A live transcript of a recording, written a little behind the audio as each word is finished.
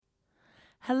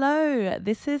Hello,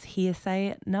 this is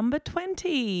Hearsay number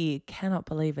 20. Cannot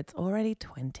believe it's already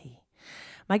 20.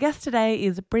 My guest today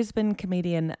is Brisbane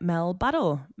comedian Mel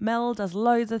Buttle. Mel does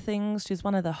loads of things. She's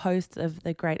one of the hosts of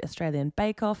the Great Australian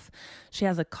Bake Off. She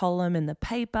has a column in the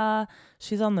paper.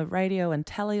 She's on the radio and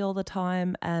telly all the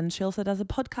time. And she also does a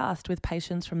podcast with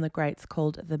patients from the greats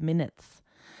called The Minutes.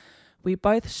 We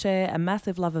both share a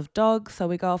massive love of dogs, so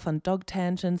we go off on dog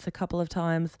tangents a couple of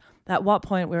times. At what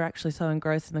point we were actually so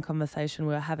engrossed in the conversation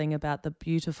we were having about the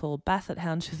beautiful Basset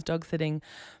hound she's dog sitting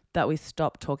that we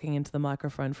stopped talking into the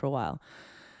microphone for a while.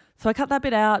 So I cut that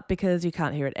bit out because you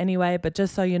can't hear it anyway, but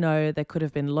just so you know, there could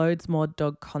have been loads more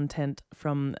dog content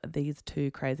from these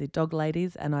two crazy dog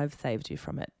ladies, and I've saved you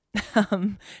from it.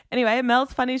 Anyway,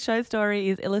 Mel's funny show story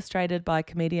is illustrated by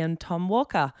comedian Tom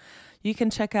Walker. You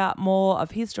can check out more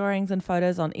of his drawings and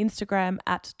photos on Instagram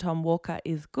at Tom Walker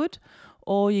is good,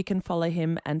 or you can follow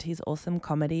him and his awesome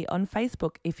comedy on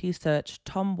Facebook if you search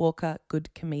Tom Walker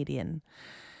Good Comedian.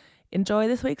 Enjoy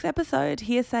this week's episode,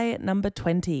 Hearsay number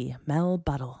 20, Mel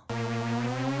Buttle.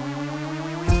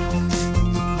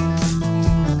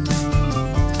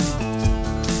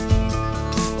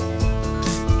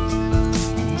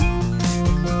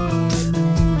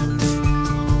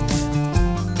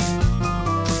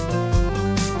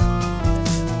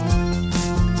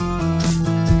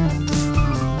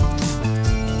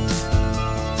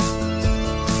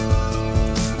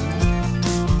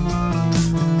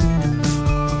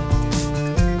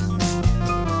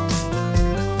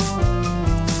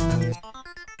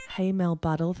 Hey Mel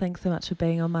Buttle, thanks so much for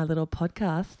being on my little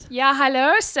podcast. Ja,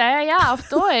 hallo, sehr, ja, auf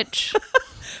Deutsch.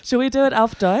 Should we do it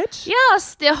auf Deutsch?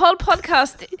 Yes, the whole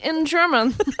podcast in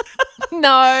German. No,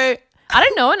 I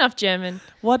don't know enough German.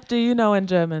 What do you know in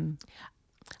German?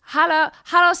 Hallo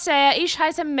sehr, ich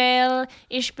heiße Mel,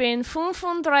 ich bin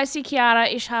 35 Jahre,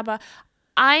 ich habe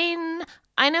ein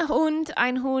Hund.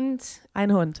 Ein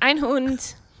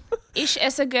Hund. Ich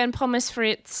esse gern Pommes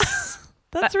frites.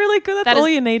 That's really good. That's all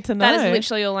you need to know. That is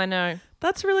literally all I know.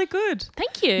 That's really good.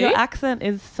 Thank you. Your accent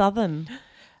is southern.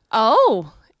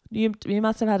 Oh. You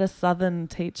must have had a southern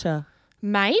teacher.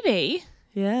 Maybe.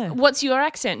 Yeah. What's your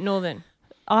accent? Northern?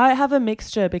 I have a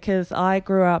mixture because I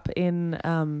grew up in,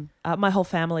 my whole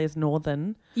family is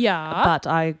northern. Yeah. But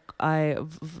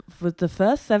for the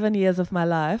first 7 years of my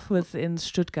life was in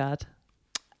Stuttgart.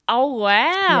 Oh,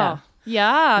 wow.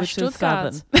 Yeah, which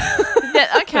Stuttgart. is southern.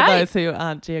 Okay. For those who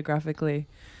aren't geographically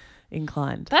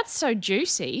inclined. That's so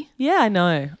juicy. Yeah, I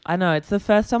know. It's the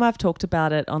first time I've talked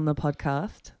about it on the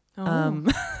podcast. Oh.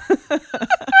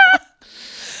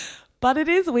 But it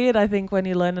is weird, I think, when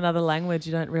you learn another language,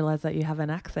 you don't realize that you have an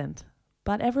accent.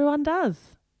 But everyone does.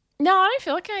 No, I don't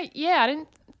feel like I didn't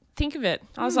think of it.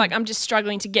 I was like, I'm just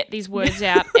struggling to get these words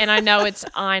out. And I know it's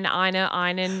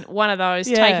einen, one of those.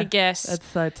 Yeah, take a guess. It's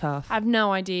so tough. I have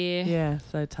no idea. Yeah,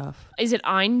 so tough. Is it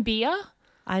ein Bier?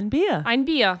 Ein Bier. Ein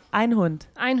Bier. Ein Hund.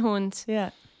 Ein Hund. Yeah.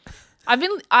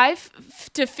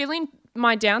 To fill in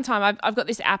my downtime, I've got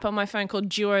this app on my phone called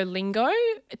Duolingo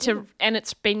and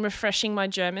it's been refreshing my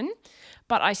German,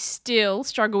 but I still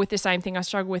struggle with the same thing I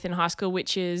struggled with in high school,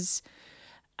 which is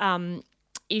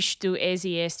ich, du, er,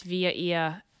 sie, est, wir,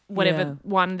 ihr, whatever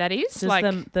one that is. Just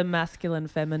like the masculine,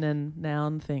 feminine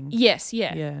noun thing. Yes,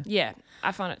 yeah.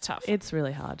 I find it tough. It's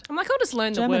really hard. I'm like, I'll just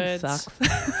learn German the words. Sucks.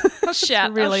 I'll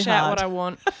shout hard. what I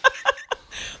want.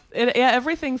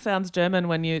 Everything sounds German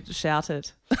when you shout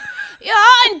it. Ja,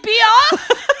 ein Bier.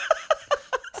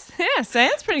 Yeah,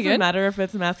 sounds pretty Doesn't good. matter if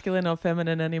it's masculine or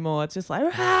feminine anymore. It's just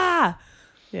like, ah.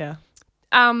 Yeah.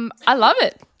 I love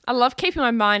it. I love keeping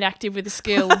my mind active with a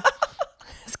skill.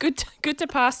 It's good to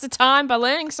pass the time by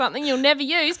learning something you'll never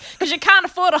use because you can't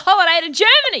afford a holiday to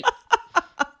Germany.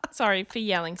 Sorry for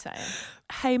yelling, Saya.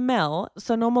 Hey, Mel,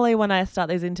 so normally when I start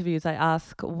these interviews, I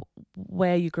ask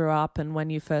where you grew up and when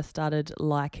you first started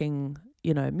liking,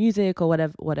 music or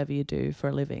whatever you do for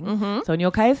a living. Mm-hmm. So in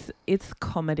your case, it's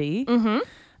comedy. Mm-hmm.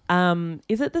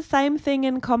 Is it the same thing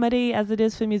in comedy as it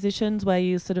is for musicians where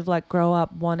you sort of like grow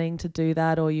up wanting to do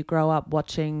that or you grow up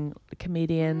watching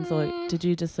comedians or did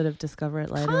you just sort of discover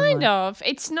it later? Kind of.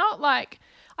 It's not like,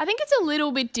 I think it's a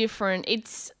little bit different.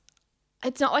 It's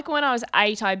not like when I was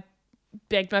 8, I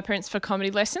begged my parents for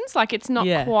comedy lessons. Like it's not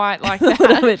quite like that. A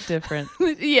little bit different.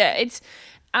 Yeah. It's,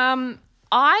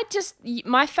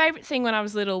 my favourite thing when I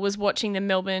was little was watching the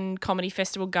Melbourne Comedy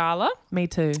Festival Gala. Me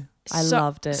too. I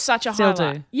loved it. Such a Still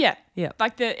highlight. do. Yeah. Yeah.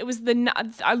 Like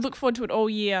I look forward to it all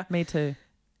year. Me too.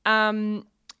 And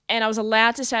I was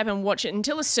allowed to stay up and watch it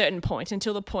until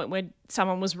the point where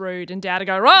someone was rude and Dad would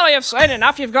go, "Oh, you've seen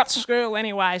enough. You've got to school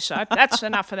anyway, so that's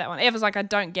enough for that one." Ever's like, "I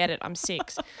don't get it. I'm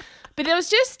 6." But there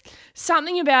was just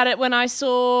something about it when I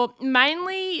saw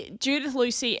mainly Judith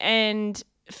Lucy and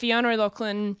Fiona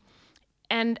O'Loughlin,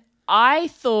 and I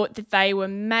thought that they were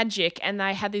magic and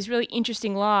they had these really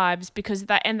interesting lives because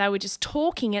they were just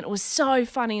talking and it was so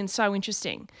funny and so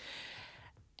interesting.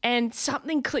 And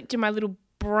something clicked in my little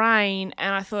brain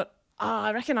and I thought,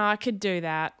 I reckon I could do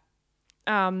that.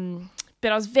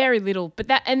 But I was very little.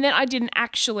 And then I didn't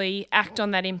actually act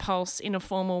on that impulse in a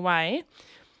formal way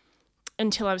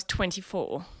until I was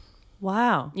 24.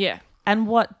 Wow. Yeah. And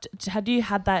had you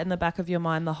had that in the back of your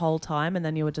mind the whole time and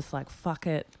then you were just like, fuck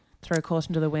it, throw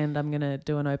caution to the wind, I'm going to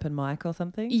do an open mic or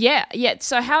something? Yeah.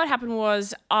 So how it happened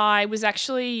was I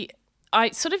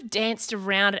sort of danced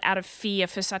around it out of fear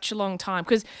for such a long time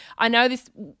because I know this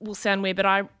will sound weird, but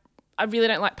I really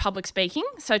don't like public speaking.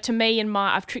 So to me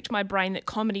I've tricked my brain that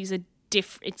comedies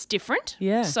it's different.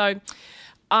 Yeah. So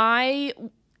I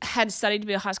had studied to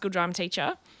be a high school drama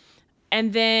teacher,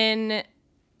 and then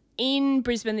in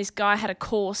Brisbane, this guy had a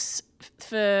course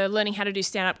for learning how to do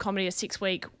stand-up comedy, a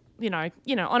 6-week,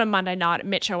 on a Monday night at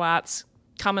Metro Arts,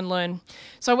 come and learn.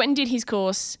 So I went and did his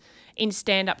course in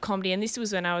stand-up comedy, and this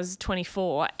was when I was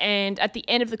 24. And at the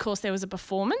end of the course, there was a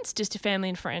performance just to family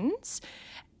and friends,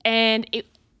 and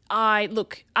I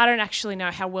don't actually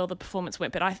know how well the performance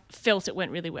went, but I felt it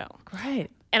went really well. Great.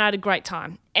 And I had a great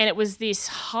time. And it was this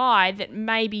high that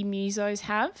maybe musos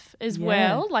have as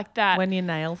well, like that. When you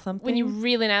nail something. When you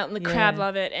really nail it and the crowd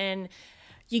love it and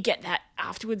you get that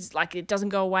afterwards, like it doesn't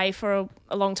go away for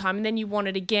a long time and then you want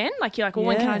it again. Like you're like, well,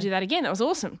 when can I do that again? That was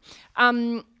awesome.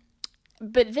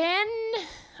 But then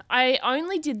I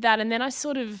only did that and then I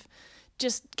sort of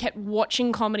just kept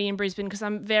watching comedy in Brisbane because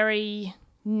I'm very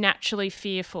naturally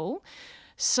fearful.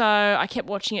 So I kept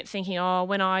watching it thinking,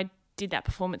 when I did that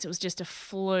performance, it was just a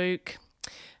fluke.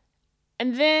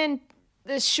 And then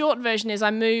the short version is I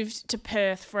moved to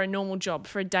Perth for a normal job,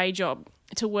 for a day job,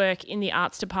 to work in the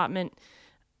arts department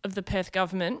of the Perth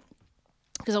government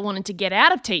because I wanted to get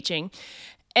out of teaching.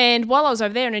 And while I was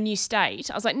over there in a new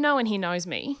state, I was like, no one here knows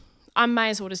me. I may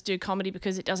as well just do comedy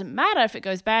because it doesn't matter if it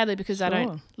goes badly because I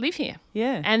don't live here.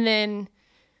 Yeah. And then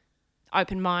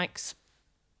open mics,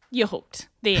 you're hooked.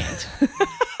 The end.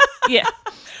 Yeah.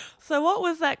 So what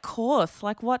was that course?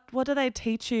 Like what do they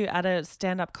teach you at a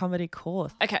stand-up comedy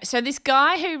course? Okay, so this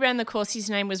guy who ran the course, his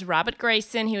name was Robert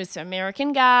Greason. He was an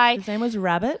American guy. His name was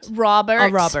Rabbit? Robert. Oh,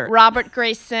 Robert. Robert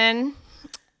Greason.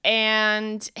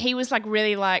 And he was like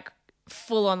really like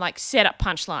full on like set up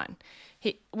punchline,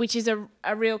 which is a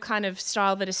real kind of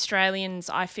style that Australians,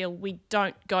 I feel, we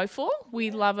don't go for.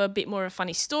 We love a bit more of a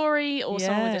funny story or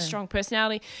someone with a strong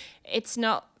personality.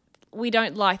 We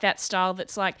don't like that style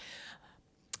that's like,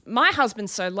 my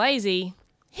husband's so lazy,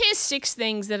 here's 6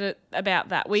 things that are about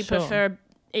that. We prefer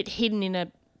it hidden in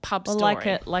a pub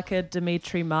story. Like a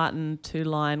Dimitri Martin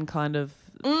 2-line kind of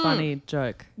funny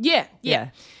joke. Yeah.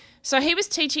 So he was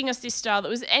teaching us this style that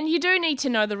was, and you do need to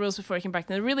know the rules before you can break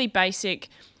them. They're really basic.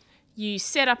 You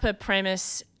set up a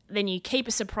premise, then you keep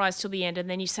a surprise till the end, and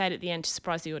then you say it at the end to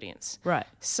surprise the audience. Right.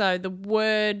 So the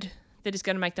word that is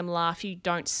going to make them laugh, you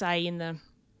don't say in the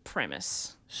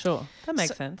premise. Sure, that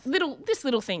makes sense.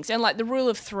 Little things, and like the rule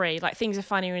of 3, like things are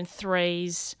funnier in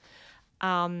 3s.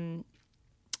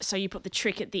 So you put the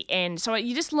trick at the end. So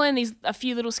you just learn a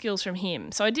few little skills from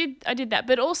him. So I did that,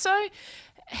 but also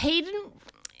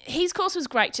his course was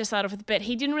great to start off with, but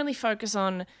he didn't really focus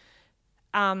on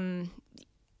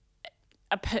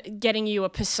getting you a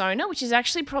persona, which is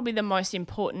actually probably the most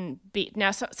important bit.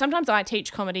 Now, sometimes I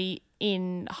teach comedy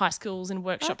in high schools and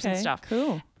workshops and stuff.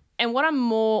 Cool. And what I'm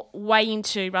more way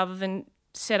into rather than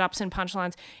setups and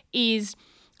punchlines is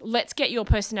let's get your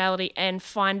personality and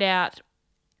find out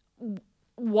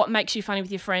what makes you funny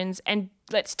with your friends and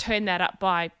let's turn that up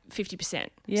by 50%.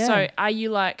 Yeah. So are you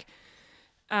like,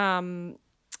 are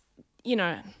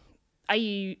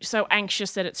you so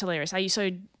anxious that it's hilarious? Are you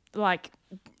so like,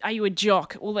 are you a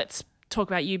jock? Well, let's talk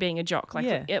about you being a jock.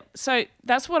 So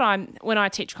that's when I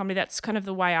teach comedy, that's kind of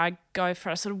the way I go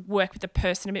for. I sort of work with the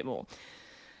person a bit more.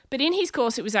 But in his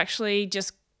course, it was actually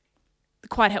just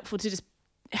quite helpful to just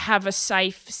have a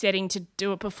safe setting to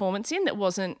do a performance in that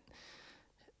wasn't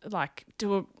like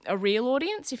do a real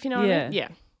audience, if you know what I mean. Yeah.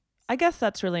 I guess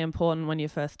that's really important when you're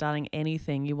first starting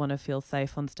anything. You want to feel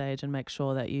safe on stage and make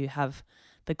sure that you have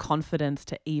the confidence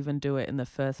to even do it in the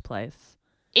first place.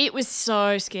 It was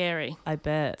so scary. I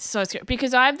bet. So scary.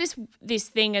 Because I have this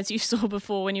thing, as you saw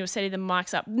before when you were setting the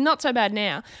mics up, not so bad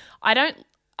now. I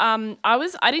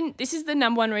This is the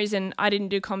number one reason I didn't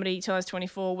do comedy till I was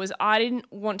 24 was I didn't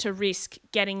want to risk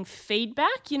getting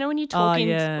feedback. You know, when you talk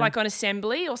in like on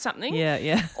assembly or something. Yeah,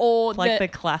 yeah. Or like the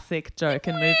classic joke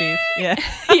in movies. Yeah.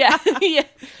 yeah, yeah.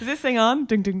 Is this thing on?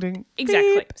 Ding, ding, ding.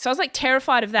 Exactly. Beep. So I was like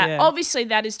terrified of that. Yeah. Obviously,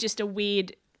 that is just a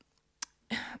weird,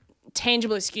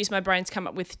 tangible excuse my brain's come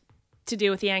up with to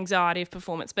deal with the anxiety of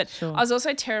performance. But Sure. I was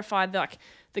also terrified that like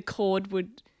the cord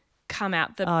would come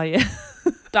out the Oh, yeah.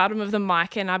 bottom of the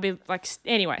mic and I'd be like,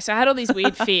 anyway, so I had all these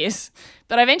weird fears,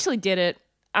 but I eventually did it.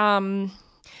 And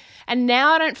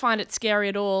now I don't find it scary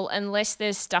at all unless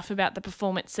there's stuff about the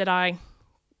performance that I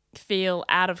feel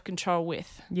out of control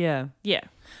with. Yeah. Yeah.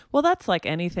 Well, that's like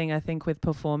anything, I think, with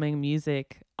performing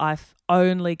music. I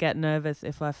only get nervous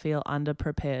if I feel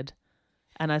underprepared.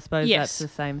 And I suppose Yes. that's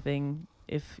the same thing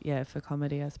for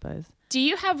comedy, I suppose. Do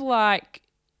you have like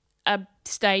a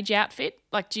stage outfit?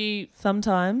 Like do you,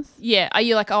 Sometimes. yeah, are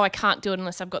you like, oh, I can't do it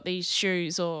unless I've got these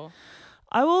shoes or?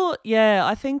 I will, yeah,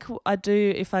 I think I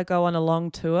do if I go on a long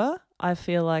tour. I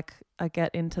feel like I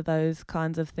get into those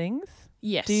kinds of things.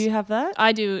 Yes. Do you have that?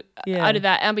 I do. Yeah. I do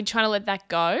that. And I've been trying to let that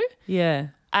go Yeah.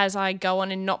 as I go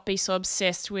on and not be so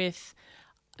obsessed with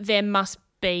there must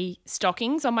be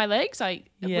stockings on my legs,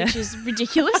 Yeah. which is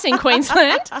ridiculous in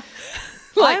Queensland.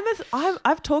 Like,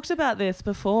 I've talked about this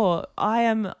before.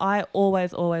 I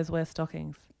always wear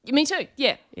stockings. me too.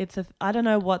 Yeah. I don't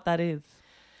know what that is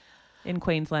in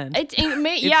Queensland. It's in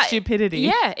me. It's yeah. stupidity.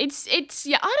 Yeah. It's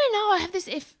yeah. I don't know. I have this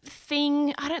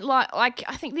thing. I don't like.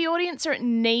 I think the audience are at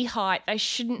knee height. They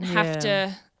shouldn't have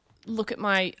to look at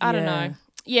my. I don't know.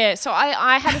 Yeah. So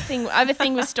I have a thing. I have a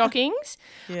thing with stockings.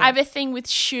 Yeah. I have a thing with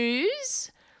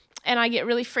shoes, and I get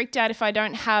really freaked out if I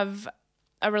don't have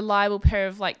a reliable pair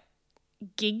of like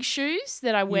gig shoes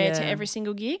that I wear to every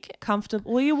single gig.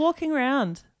 Comfortable. Well, you're walking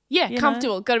around. Yeah, you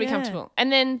comfortable. know? Got to be Yeah. comfortable.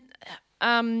 And then,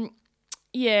 I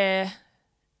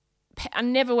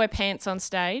never wear pants on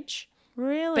stage.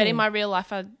 Really? But in my real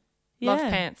life, I love Yeah.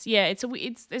 pants. Yeah,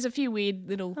 there's a few weird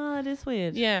little. Oh, it is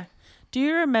weird. Yeah. Do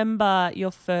you remember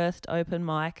your first open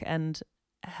mic and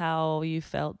how you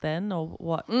felt then, or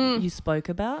what you spoke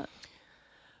about?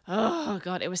 Oh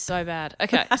God, it was so bad.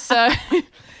 Okay, so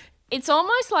it's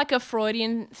almost like a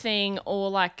Freudian thing or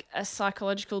like a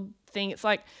psychological thing. It's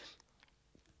like,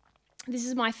 this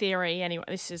is my theory anyway.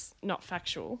 This is not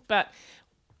factual, but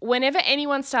whenever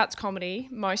anyone starts comedy,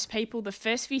 most people, the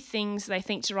first few things they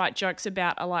think to write jokes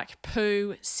about are like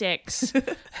poo, sex,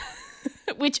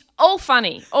 which all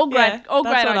funny, all great, all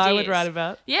great that's what ideas. I would write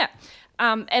about. Yeah.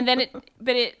 And then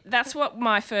that's what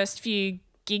my first few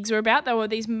gigs were about. They were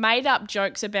these made up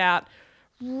jokes about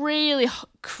really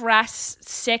crass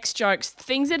sex jokes,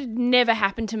 things that had never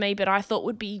happened to me, but I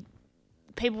thought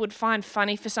people would find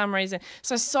funny for some reason.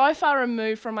 So far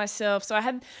removed from myself. So I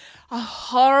had a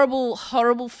horrible,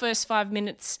 horrible first 5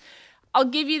 minutes. I'll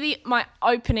give you my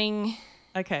opening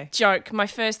joke, my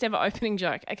first ever opening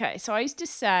joke. Okay, so I used to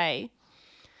say,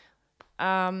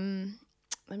 let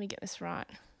me get this right.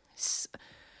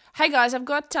 Hey guys, I've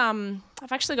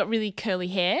actually got really curly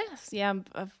hair. Yeah,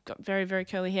 I've got very, very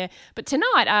curly hair. But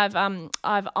tonight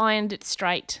I've ironed it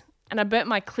straight and I burnt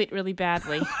my clit really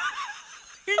badly.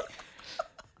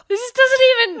 This just doesn't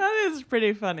even. That is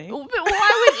pretty funny. But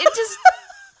why would it just?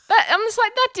 I'm just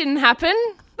like, that didn't happen.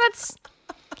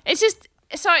 It's just.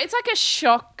 So it's like a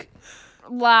shock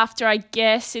laughter, I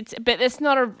guess. But it's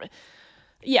not a.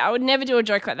 Yeah, I would never do a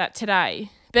joke like that today.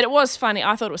 But it was funny.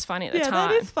 I thought it was funny at the time. Yeah,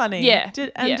 that is funny. Yeah.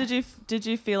 Did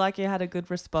you feel like you had a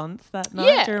good response that night?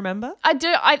 Yeah. Do you remember? I do.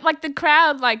 I like the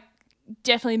crowd like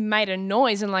definitely made a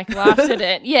noise and like laughed at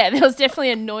it. Yeah, there was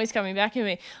definitely a noise coming back at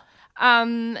me.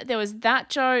 There was that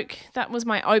joke. That was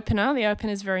my opener. The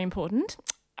opener is very important.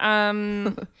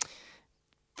 Then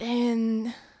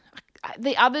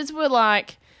the others were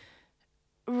like,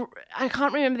 I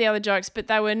can't remember the other jokes, but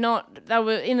they were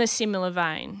in a similar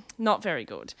vein. Not very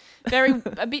good.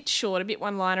 A bit short, a bit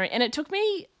one-liner. And it took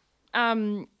me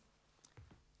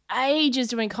ages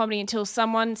doing comedy until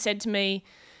someone said to me,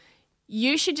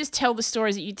 you should just tell the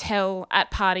stories that you tell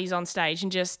at parties on stage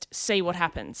and just see what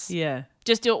happens. Yeah.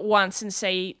 Just do it once and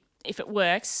see if it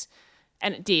works.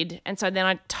 And it did. And so then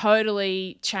I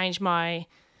totally changed my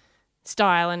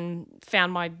style and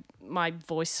found my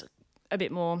voice a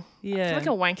bit more. Yeah. I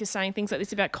feel like a wanker saying things like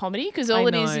this about comedy because all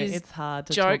it is it's hard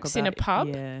to jokes talk in a about. pub.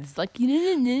 Yeah. It's like,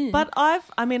 no. But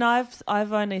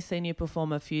I've only seen you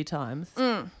perform a few times.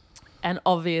 And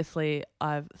obviously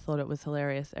I've thought it was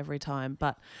hilarious every time.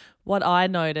 But what I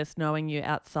noticed knowing you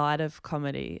outside of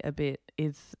comedy a bit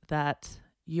is that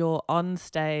your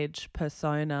on-stage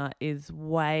persona is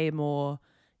way more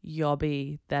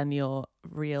yobby than your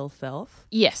real self.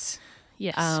 Yes.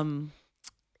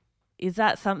 is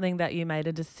that something that you made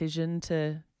a decision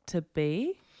to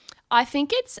be? I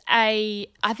think it's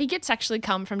actually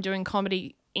come from doing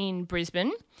comedy in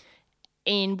Brisbane,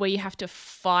 in where you have to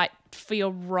fight for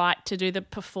your right to do the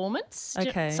performance.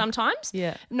 Okay. Sometimes.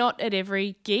 Yeah. Not at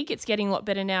every gig. It's getting a lot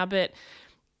better now, but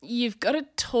you've got to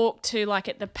talk to, like,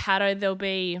 at the Paddo, there'll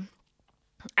be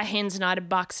a hens night, a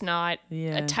bucks night,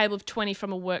 a table of 20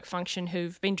 from a work function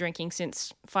who've been drinking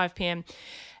since 5 p.m.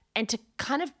 And to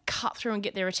kind of cut through and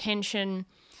get their attention,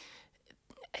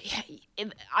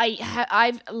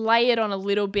 I've layered on a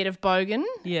little bit of bogan.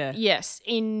 Yeah. Yes,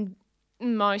 in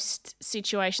most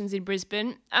situations in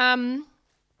Brisbane.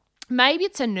 Maybe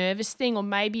it's a nervous thing, or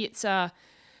maybe it's a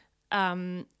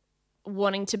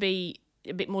wanting to be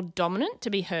a bit more dominant, to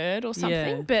be heard or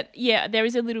something. Yeah. But yeah, there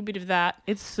is a little bit of that.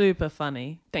 It's super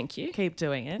funny. Thank you. Keep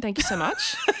doing it. Thank you so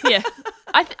much. Yeah,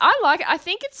 I like it. I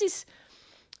think it's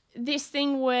this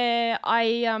thing where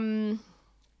I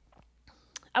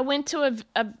went to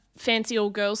a fancy all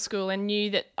girls school and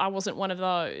knew that I wasn't one of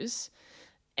those,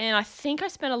 and I think I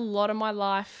spent a lot of my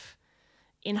life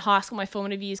in high school, my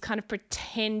formative years, kind of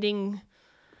pretending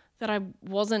that I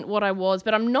wasn't what I was,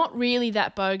 but I'm not really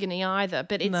that bogany either.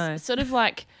 But it's sort of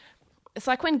like, it's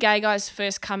like when gay guys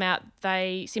first come out,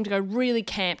 they seem to go really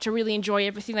camp to really enjoy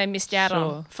everything they missed out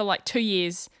on for like 2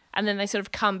 years, and then they sort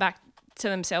of come back to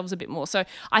themselves a bit more. So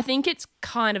I think it's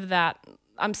kind of that.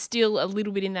 I'm still a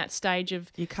little bit in that stage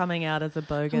of... You're coming out as a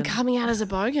bogan. I'm coming out as a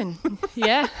bogan.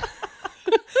 Yeah.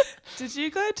 Did you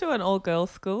go to an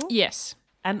all-girls school? Yes.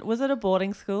 And was it a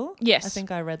boarding school? Yes. I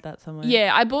think I read that somewhere.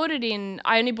 Yeah, I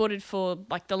only boarded for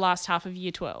like the last half of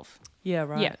year 12. Yeah,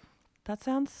 right. Yeah. That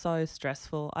sounds so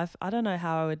stressful. I don't know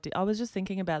how I would I was just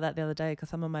thinking about that the other day because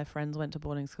some of my friends went to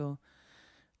boarding school.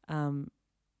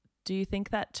 Do you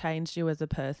think that changed you as a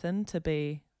person to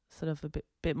be sort of a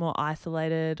bit more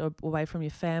isolated or away from your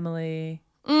family?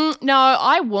 No,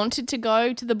 I wanted to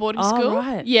go to the boarding school.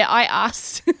 Right. Yeah, I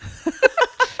asked.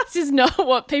 This is not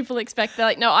what people expect. They're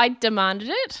like, no, I demanded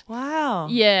it. Wow.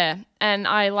 Yeah, and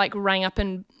I like rang up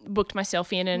and booked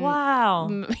myself in and...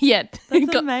 Wow. Yeah.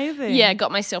 That's amazing. Yeah,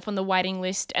 got myself on the waiting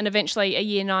list, and eventually a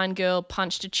year 9 girl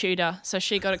punched a tutor, so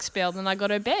she got expelled and I got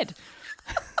her bed.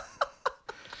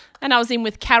 And I was in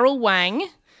with Carol Wang,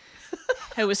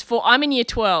 who was I'm in year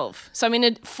 12, so I'm in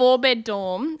a 4-bed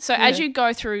dorm. So as you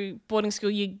go through boarding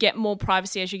school, you get more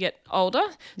privacy as you get older.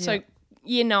 So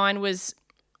year 9 was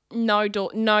no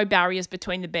barriers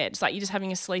between the beds. Like, you're just having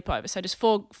a sleepover. So just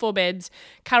four beds,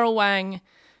 Carol Wang,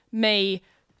 me,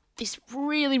 this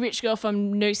really rich girl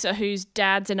from Noosa whose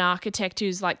dad's an architect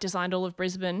who's like designed all of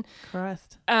Brisbane.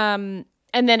 Christ. And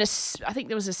then I think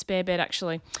there was a spare bed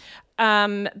actually.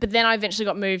 But then I eventually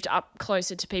got moved up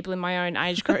closer to people in my own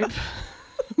age group.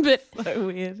 But so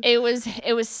weird. It was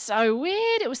so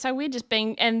weird. It was so weird just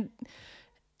being, and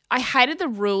I hated the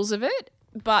rules of it,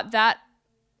 but that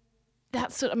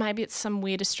sort of, maybe it's some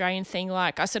weird Australian thing.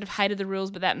 Like, I sort of hated the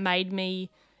rules, but that made me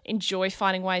enjoy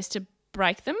finding ways to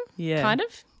break them. Yeah. Kind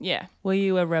of. Yeah. Were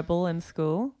you a rebel in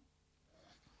school?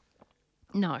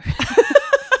 No.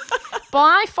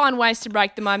 By find ways to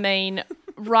break them, I mean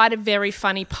write a very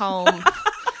funny poem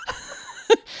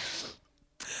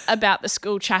about the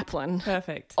school chaplain.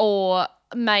 Perfect. Or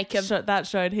make a... that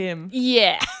showed him.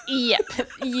 Yeah. Yep.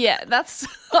 Yeah. That's...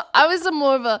 I was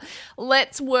more of a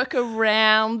let's work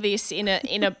around this in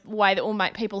a way that will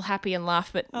make people happy and laugh,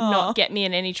 but not get me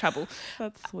in any trouble.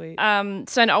 That's sweet.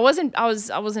 So no, I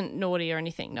wasn't naughty or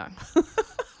anything. No.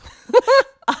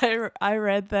 I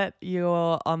read that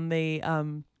you're on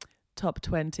the top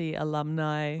 20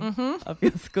 alumni of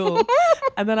your school.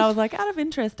 And then I was like, out of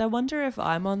interest, I wonder if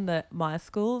I'm on my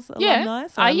school's alumni.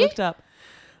 So I looked up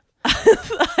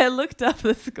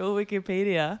the school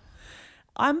Wikipedia.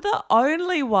 I'm the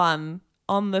only one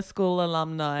on the school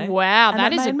alumni. Wow, and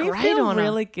that is a great honour. It made me feel honour.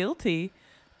 really guilty.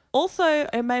 Also,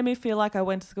 it made me feel like I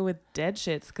went to school with dead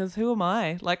shits because who am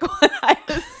I? Like,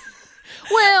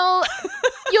 well,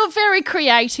 you're very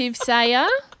creative, Saya.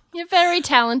 You're very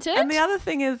talented. And the other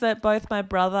thing is that both my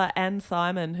brother and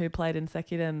Simon, who played in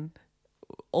Sekiden,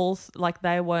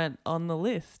 they weren't on the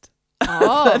list.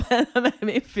 Oh. So that made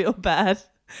me feel bad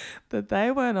that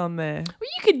they weren't on there. Well,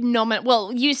 you could nominate.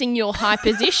 Well, using your high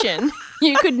position,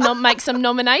 you could make some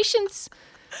nominations.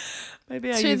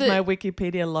 Maybe I use my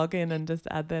Wikipedia login and just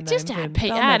add their names just in.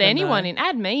 add anyone in.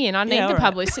 Add me in. I need the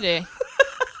publicity.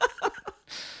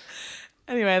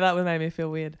 Anyway, that would make me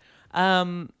feel weird.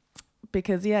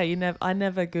 Because I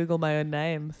never Google my own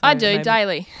name. So I do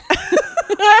daily.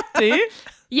 Do you?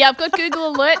 Yeah, I've got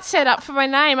Google Alerts set up for my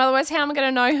name. Otherwise, how am I going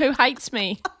to know who hates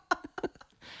me?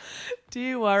 Do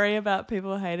you worry about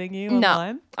people hating you No,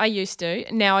 online? I used to.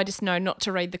 Now I just know not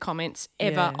to read the comments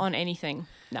ever Yeah. on anything.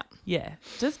 No. Yeah.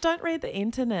 Just don't read the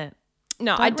internet.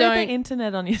 No, Don't I read don't. the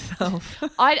internet on yourself.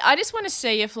 I just want to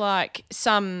see if like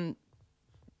some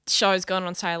show's gone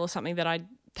on sale or something that I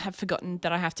have forgotten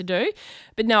that I have to do.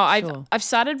 But no, Sure. I've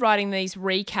started writing these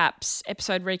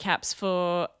episode recaps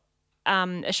for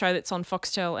a show that's on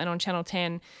Foxtel and on Channel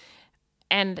 10,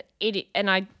 and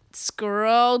I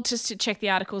scrolled just to check the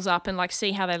articles up and like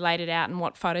see how they laid it out and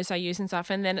what photos I use and stuff,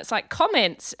 and then it's like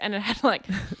comments, and it had like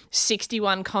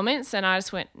 61 comments, and I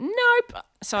just went nope.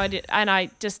 So I did, and I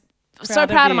just so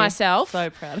proud of you. myself. So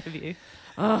proud of you.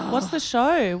 What's the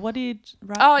show? What do you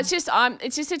write? Oh, it's just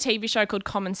a TV show called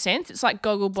Common Sense. It's like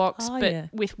Gogglebox, but yeah.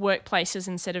 with workplaces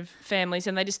instead of families,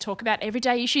 and they just talk about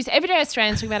everyday issues. Everyday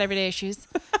Australians talk about everyday issues.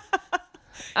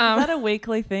 Is that a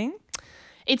weekly thing?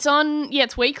 It's on,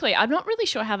 it's weekly. I'm not really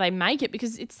sure how they make it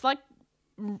because it's like,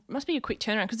 must be a quick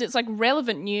turnaround because it's like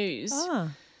relevant news. Ah.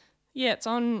 Yeah, it's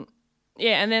on,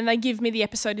 and then they give me the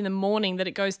episode in the morning that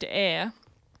it goes to air,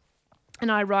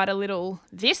 and I write a little,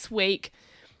 this week,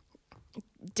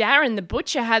 Darren the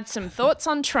Butcher had some thoughts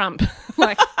on Trump,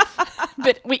 like,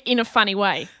 but in a funny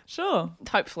way, Sure.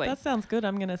 hopefully. That sounds good.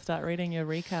 I'm going to start reading your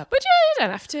recap. But you don't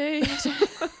have to.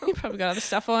 You probably got other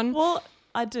stuff on. Well,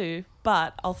 I do,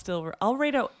 but I'll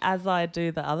read it as I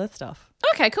do the other stuff.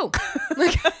 Okay, cool.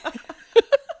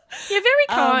 You're very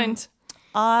kind.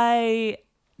 I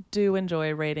do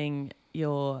enjoy reading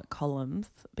your columns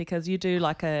because you do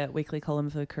like a weekly column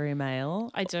for the Courier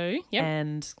Mail. I do. Yep.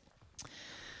 And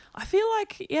I feel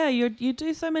like, you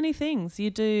do so many things. You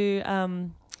do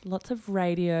lots of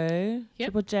radio, Yep.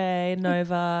 Triple J,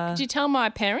 Nova. Did you tell my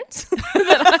parents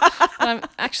that I'm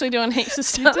actually doing heaps of You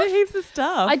stuff? do heaps of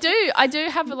stuff. I do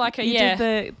have like a You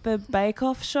did the Bake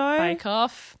Off show. Bake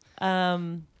Off.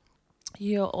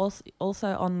 You're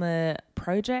also on the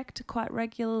project quite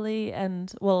regularly,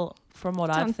 and well, from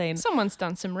what I've seen, Someone's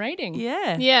done some reading.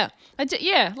 yeah. Yeah. I do,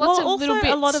 yeah. Lots of also, little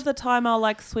bits. a lot of the time I'll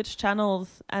like switch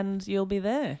channels and you'll be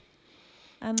there,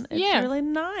 and it's Yeah. really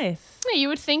nice. Yeah, you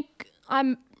would think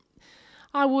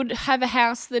I would have a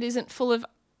house that isn't full of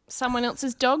someone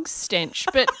else's dog's stench,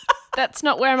 but that's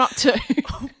not where I'm up to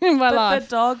in my But life. the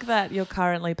dog that you're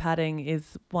currently patting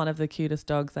is one of the cutest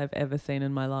dogs I've ever seen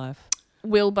in my life.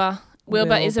 Wilbur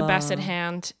is a Wilbur. basset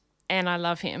hound, and I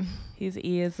love him. His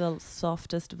ears are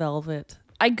softest velvet.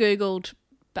 I googled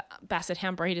basset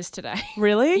hound breeders today.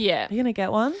 Really? Yeah. Are you gonna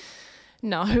get one?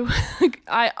 No,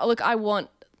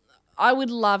 I would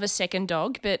love a second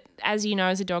dog, but as you know,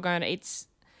 as a dog owner, it's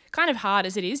kind of hard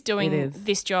as it is doing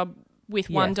this job with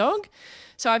one Yes. dog.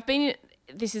 So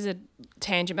this is a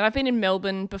tangent, but I've been in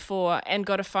Melbourne before and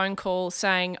got a phone call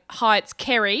saying, "Hi, it's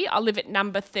Kerry. I live at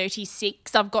number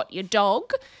 36. I've got your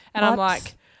dog." And I'm What?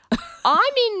 like,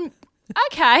 I'm in...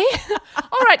 Okay.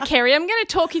 All right, Kerry, I'm going to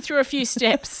talk you through a few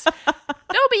steps.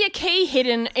 There'll be a key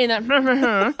hidden in it. And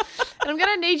I'm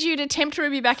going to need you to tempt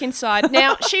Ruby back inside.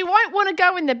 Now, she won't want to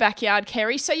go in the backyard,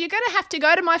 Kerry, so you're going to have to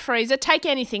go to my freezer, take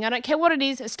anything. I don't care what it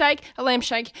is, a steak, a lamb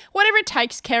shake, whatever it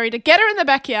takes, Kerry, to get her in the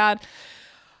backyard.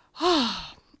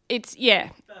 That's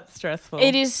stressful.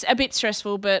 It is a bit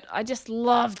stressful, but I just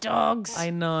love dogs. I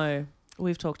know.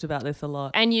 We've talked about this a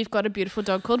lot. And you've got a beautiful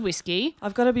dog called Whiskey.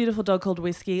 I've got a beautiful dog called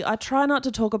Whiskey. I try not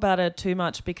to talk about her too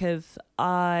much because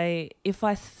if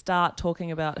I start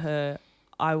talking about her,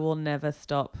 I will never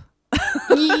stop.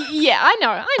 Yeah, I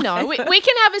know. We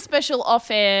can have a special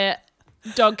off-air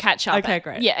dog catch-up. Okay,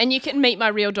 great. Yeah, and you can meet my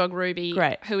real dog, Ruby,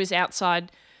 Great. who is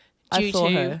outside I due saw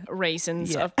to her.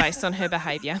 reasons Yeah. based on her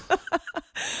behaviour.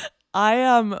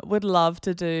 I would love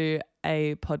to do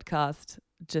a podcast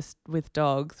just with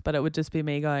dogs, but it would just be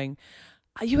me going,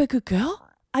 "Are you a good girl?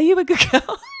 Are you a good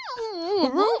girl?"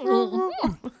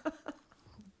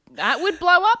 That would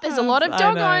blow up. There's a lot of I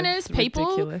dog know, owners, it's people.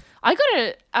 ridiculous. I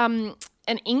got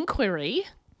an inquiry,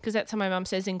 because that's how my mum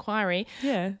says inquiry.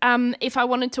 Yeah. If I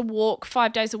wanted to walk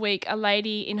 5 days a week, a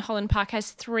lady in Holland Park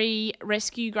has 3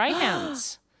 rescue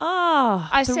greyhounds.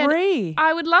 I said, 3.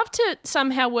 I would love to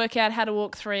somehow work out how to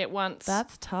walk 3 at once.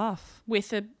 That's tough.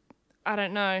 With I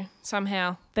don't know,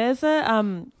 somehow. There's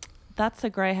that's a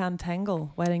greyhound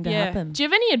tangle waiting to happen. Do you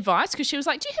have any advice? Because she was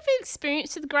like, "Do you have any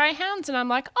experience with greyhounds?" And I'm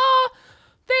like, "Oh,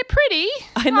 they're pretty.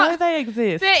 I know they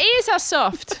exist. Their ears are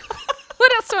soft."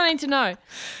 What else do I need to know?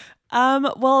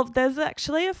 Well, there's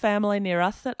actually a family near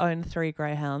us that own 3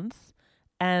 greyhounds,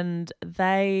 and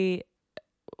they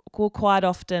will quite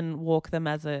often walk them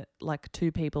as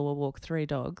 2 people will walk 3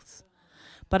 dogs.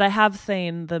 But I have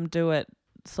seen them do it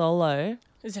solo.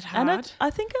 Is it hard? And I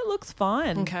think it looks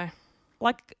fine. Okay.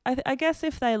 I guess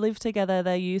if they live together,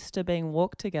 they're used to being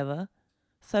walked together.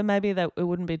 So maybe that it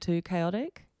wouldn't be too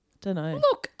chaotic. Don't know.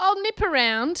 Look, I'll nip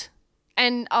around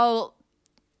and I'll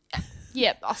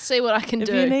see what I can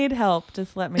do. If you need help,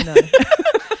 just let me know.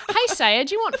 Hey, Saya,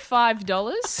 do you want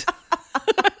 $5?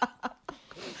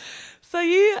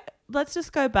 So let's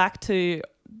just go back to,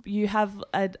 you have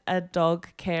a dog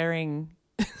caring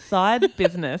side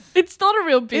business. It's not a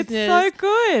real business. It's so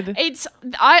good.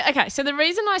 Okay, so the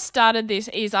reason I started this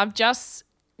is I've just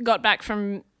got back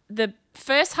from the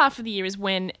first half of the year is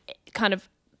when kind of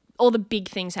all the big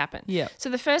things happen. Yeah. So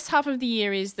the first half of the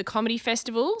year is the comedy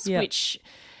festivals, which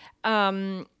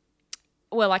well,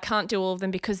 I can't do all of them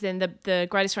because then the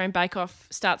Great Australian Bake Off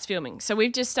starts filming. So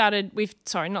we've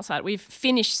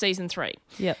finished season 3.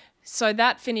 Yep. So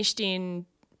that finished in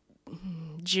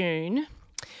June.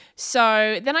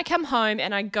 So then I come home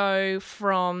and I go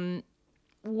from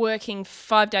working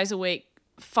 5 days a week,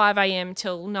 5 a.m.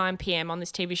 till 9 p.m. on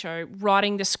this TV show,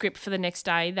 writing the script for the next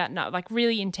day, that night, like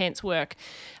really intense work,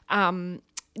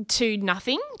 to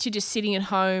nothing, to just sitting at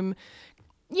home,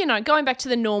 you know, going back to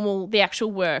the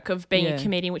actual work of being a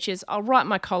comedian, which is I'll write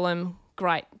my column,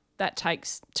 great, that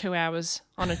takes 2 hours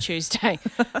on a Tuesday.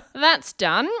 That's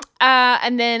done.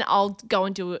 And then I'll go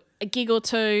and do a gig or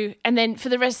two. And then for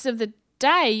the rest of the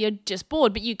day, you're just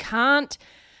bored. But you can't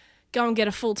go and get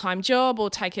a full-time job or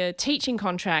take a teaching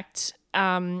contract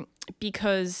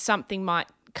because something might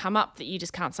come up that you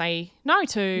just can't say no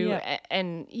to. Yeah.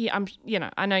 And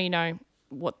I know you know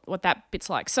what that bit's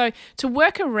like. So to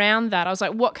work around that, I was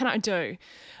like, what can I do?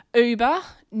 Uber?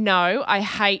 No, I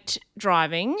hate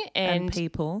driving and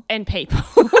people.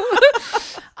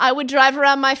 I would drive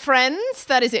around my friends.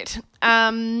 That is it.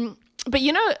 But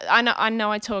you know, I know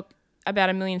I talk about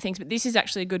a million things, but this is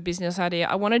actually a good business idea.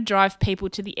 I want to drive people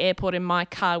to the airport in my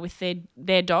car with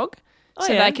their dog,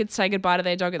 they could say goodbye to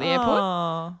their dog at the airport.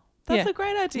 Oh, that's a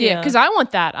great idea. Yeah, because I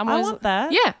want that. I want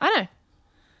that. Yeah, I know.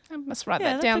 I must write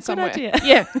that down somewhere. That's a good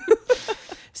idea. Yeah.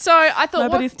 So I thought,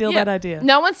 nobody steal that idea.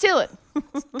 No one steal it.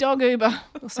 It's dog Uber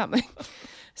or something.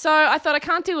 So I thought I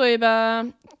can't do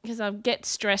Uber because I get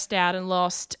stressed out and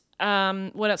lost.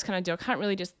 What else can I do? I can't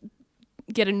really just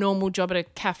get a normal job at a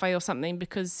cafe or something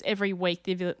because every week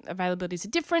the availabilities are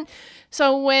different.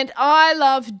 So I went, I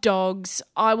love dogs.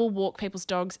 I will walk people's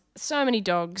dogs. So many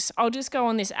dogs. I'll just go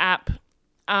on this app.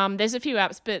 There's a few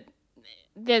apps, but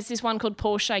there's this one called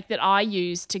Paw Shake that I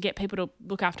use to get people to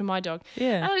look after my dog.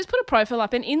 Yeah. And I just put a profile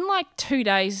up and in like 2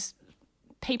 days,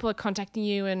 people are contacting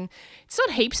you and it's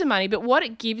not heaps of money, but what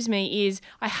it gives me is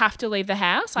I have to leave the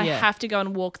house. I have to go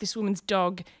and walk this woman's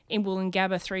dog in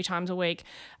Woolloongabba 3 times a week.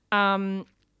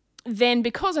 Then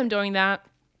because I'm doing that,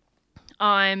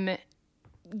 I'm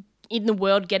in the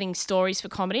world getting stories for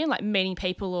comedy and like meeting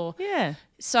people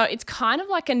so it's kind of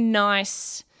like a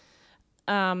nice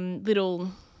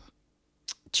little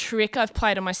trick I've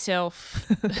played on myself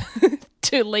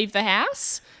to leave the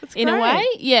house in a way.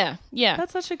 Yeah.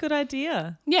 That's such a good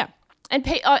idea. Yeah. And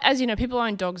as you know, people who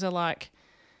own dogs are like,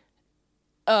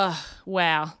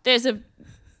 wow, there's a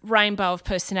rainbow of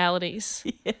personalities.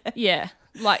 Yeah.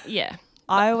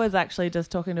 I was actually just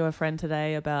talking to a friend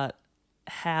today about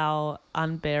how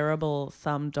unbearable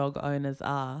some dog owners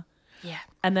are. Yeah.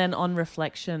 And then on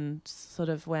reflection sort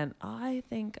of went, I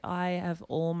think I have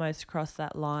almost crossed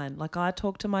that line. Like I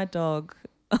talk to my dog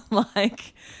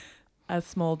like a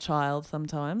small child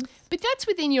sometimes. But that's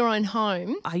within your own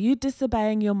home. Are you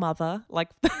disobeying your mother? Like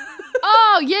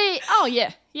Oh,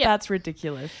 yeah. That's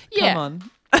ridiculous. Yeah. Come on.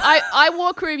 I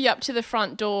walk Ruby up to the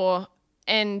front door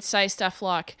and say stuff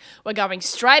like, we're going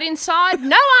straight inside,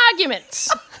 no arguments.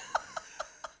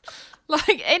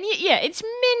 It's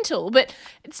mental, but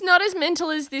it's not as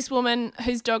mental as this woman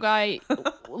whose dog I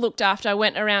looked after.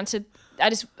 I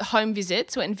just home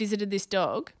visits, went and visited this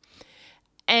dog.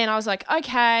 And I was like,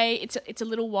 okay, it's a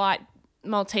little white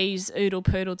Maltese oodle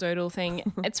poodle doodle thing.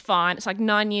 It's fine. It's like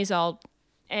 9 years old.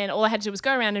 And all I had to do was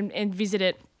go around and visit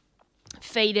it,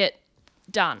 feed it,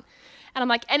 done. And I'm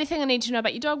like, anything I need to know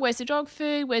about your dog? Where's the dog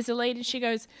food? Where's the lead? And she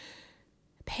goes,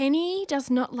 Penny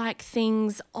does not like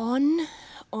things on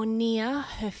or near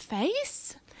her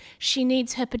face. She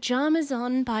needs her pajamas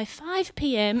on by 5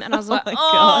 p.m. And I was like,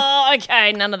 God.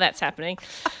 Okay, none of that's happening.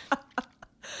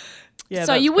 Yeah.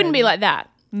 So you wouldn't be like that.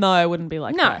 No, I wouldn't be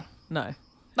like that. No.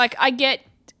 Like I get.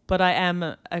 But I am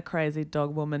a crazy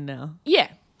dog woman now. Yeah.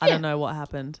 I don't know what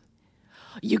happened.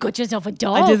 You got yourself a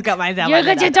dog. I just got myself You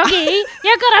got your doggy.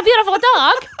 You got a beautiful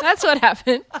dog. That's what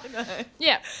happened. I know.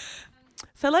 Yeah.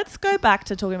 So let's go back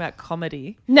to talking about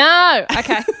comedy. No.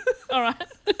 Okay. All right.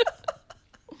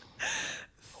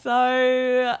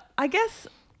 So I guess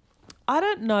I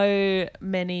don't know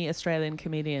many Australian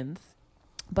comedians,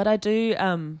 but I do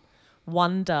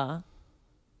wonder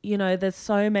you know, there's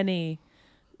so many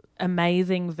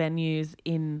amazing venues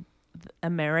in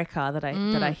America that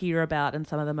I hear about, and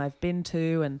some of them I've been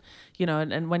to, and you know,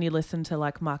 and when you listen to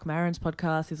like Mark Maron's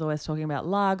podcast, he's always talking about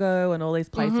Largo and all these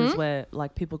places where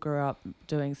like people grew up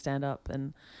doing stand up.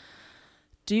 And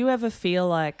do you ever feel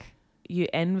like you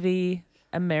envy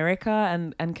America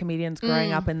and comedians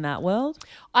growing up in that world?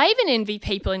 I even envy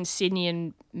people in Sydney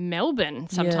and Melbourne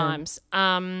sometimes.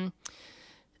 I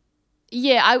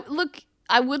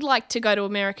would like to go to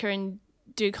America and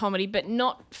do comedy, but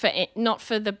not for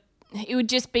the. It would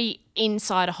just be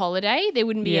inside a holiday. There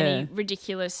wouldn't be any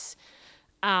ridiculous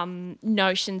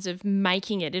notions of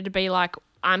making it. It'd be like,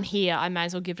 I'm here, I may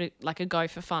as well give it like a go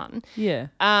for fun. Yeah.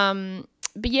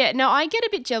 But yeah, no, I get a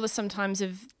bit jealous sometimes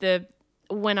of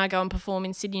when I go and perform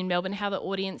in Sydney and Melbourne, how the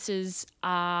audiences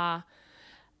are.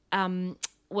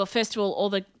 Well, first of all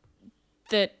the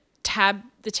TAB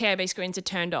screens are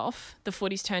turned off, the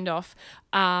footy's turned off.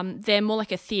 They're more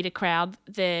like a theatre crowd.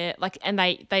 They're like, and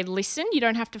they listen. You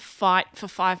don't have to fight for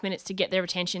 5 minutes to get their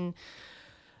attention.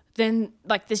 Then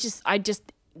like there's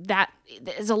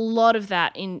a lot of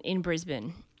that in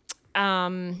Brisbane.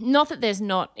 Not that there's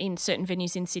not in certain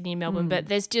venues in Sydney and Melbourne, but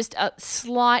there's just a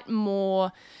slight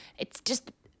more. It's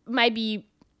just maybe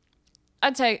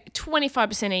I'd say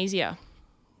 25% easier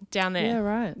down there. Yeah,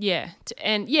 right. Yeah.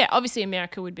 And yeah, obviously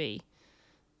America would be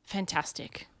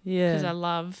fantastic. Yeah. Because I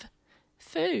love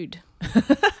food.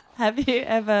 Have you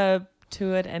ever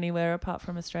toured anywhere apart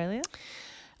from Australia?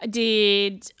 I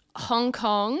did Hong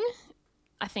Kong.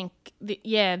 I think,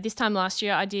 this time last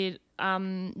year I did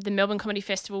the Melbourne Comedy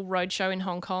Festival roadshow in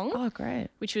Hong Kong. Oh, great.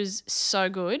 Which was so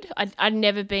good. I'd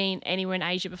never been anywhere in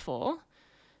Asia before.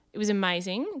 It was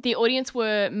amazing. The audience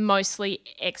were mostly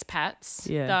expats,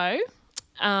 though.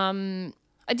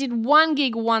 I did one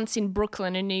gig once in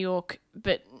Brooklyn in New York,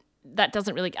 but that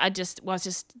doesn't really. I was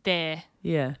just there.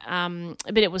 Yeah.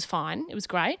 But it was fine. It was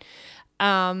great.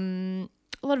 A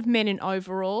lot of men in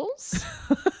overalls.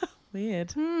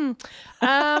 Weird. But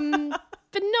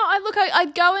no,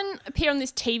 I'd go and appear on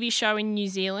this TV show in New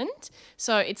Zealand.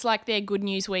 So it's like their Good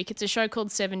News Week. It's a show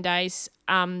called 7 Days.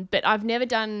 But I've never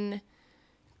done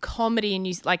comedy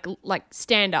in like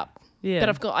stand up. Yeah.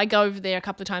 But I go over there a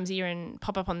couple of times a year and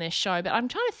pop up on their show. But I'm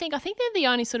trying to think. I think they're the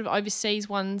only sort of overseas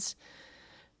ones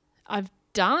I've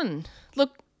done.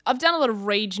 Look, I've done a lot of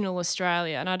regional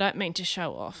Australia, and I don't mean to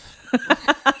show off.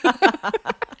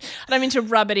 I don't mean to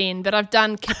rub it in, but I've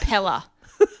done Capella.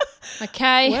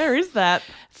 Okay. Where is that?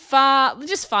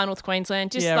 Just far north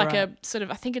Queensland, just a sort of,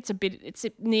 I think it's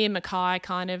near Mackay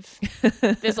kind of.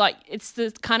 There's like, it's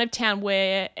the kind of town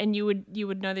where, and you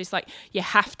would know this, like you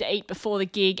have to eat before the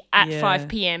gig at 5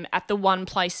 p.m. at the one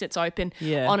place that's open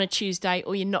on a Tuesday,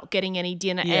 or you're not getting any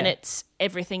dinner, and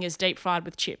everything is deep fried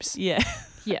with chips. Yeah.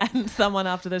 Yeah. And someone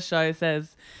after the show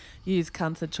says, use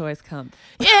cunts of choice cunts.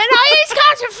 Yeah, no, these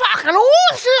cunts are fucking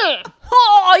awesome.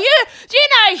 Oh, yeah. Do you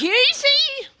know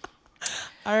Husey?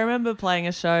 I remember playing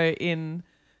a show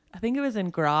I think it was in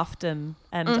Grafton,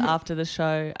 and after the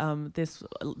show, this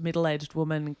middle-aged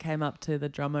woman came up to the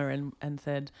drummer and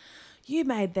said, "You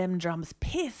made them drums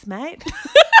piss, mate."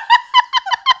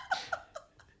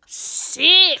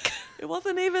 Sick. It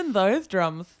wasn't even those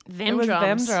drums. Them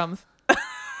drums.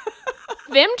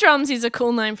 Them Drums is a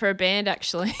cool name for a band,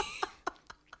 actually.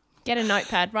 Get a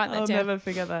notepad, write that down. I'll never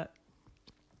figure that.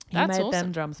 That's you made awesome.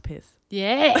 them drums piss.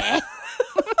 Yeah.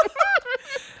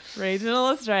 Regional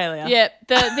Australia. Yeah,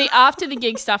 the after the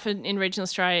gig stuff in regional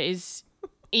Australia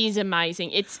is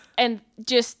amazing. And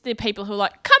just the people who are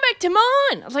like, come back to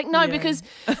mine. I was like, no, because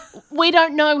we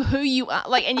don't know who you are.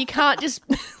 Like, and you can't just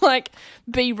like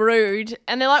be rude.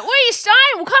 And they're like, where are you staying?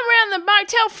 We'll come around the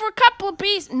motel for a couple of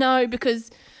beers. No, because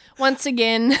once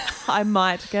again, I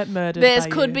might get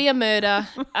murdered. Could be a murder.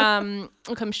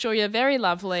 Look, I'm sure you're very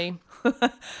lovely.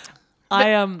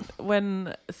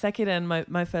 When Sekiden,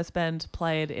 my first band,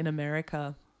 played in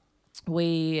America,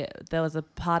 there was a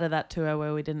part of that tour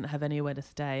where we didn't have anywhere to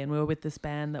stay, and we were with this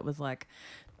band that was like,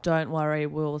 don't worry,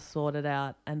 we'll sort it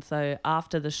out. And so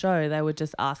after the show, they would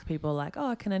just ask people like,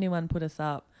 oh, can anyone put us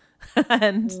up?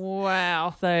 And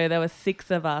wow. So there were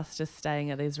 6 of us just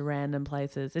staying at these random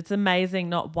places. It's amazing.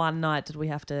 Not one night did we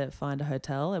have to find a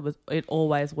hotel. It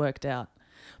always worked out.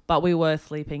 But we were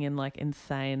sleeping in like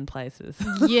insane places.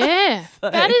 Yeah.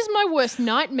 That is my worst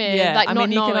nightmare. Yeah. Like, I not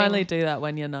mean, you knowing. can only do that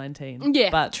when you're 19.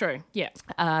 Yeah. But true. Yeah.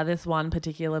 this one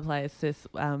particular place,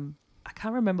 I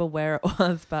can't remember where it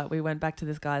was, but we went back to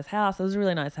this guy's house. It was a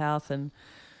really nice house, and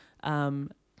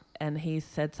he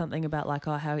said something about like,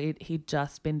 oh, how he'd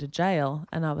just been to jail,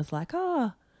 and I was like,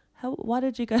 oh, why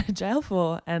did you go to jail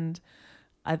for? And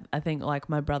I think like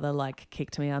my brother like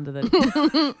kicked me under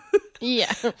the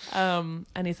Yeah.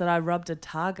 and he said I rubbed a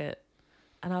target,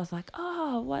 and I was like,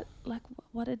 oh,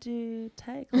 what did you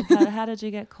take? Like, how did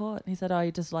you get caught? And he said, oh,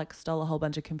 you just like stole a whole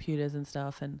bunch of computers and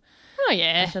stuff. And Oh I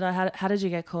yeah. said, how did you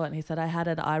get caught? And he said, I had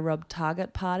an I rubbed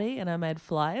target party and I made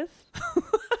flyers.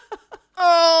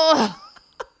 Oh.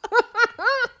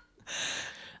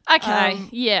 Okay.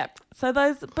 Yeah. So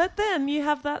but then you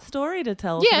have that story to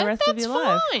tell for Yeah. the rest That's of your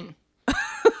life. fine.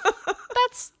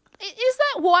 Is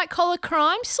that white collar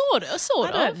crime? Sort of.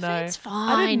 I don't know. It's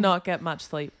fine. I did not get much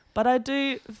sleep, but I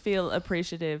do feel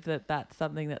appreciative that that's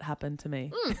something that happened to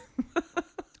me.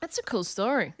 That's a cool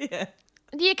story. Yeah.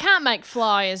 You can't make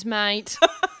flyers, mate.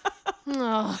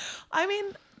 Oh, I mean,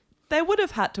 there would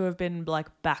have had to have been like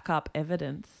backup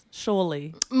evidence,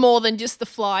 surely. more than just the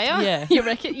flyer. Yeah. You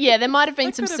reckon? Yeah, there might have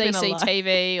been some could have been a lie.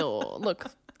 CCTV or look.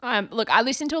 I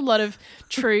listen to a lot of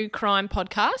true crime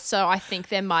podcasts, so I think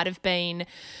there might have been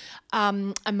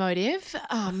a motive.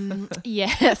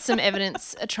 Yeah, some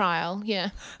evidence, a trial. Yeah.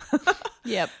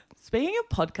 Yep. Speaking of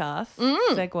podcasts,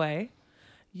 segue,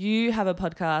 you have a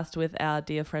podcast with our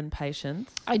dear friend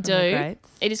Patience. I from The do. Greats.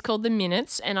 It is called The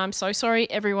Minutes, and I'm so sorry,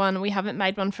 everyone. We haven't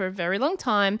made one for a very long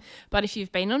time, but if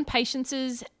you've been on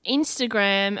Patience's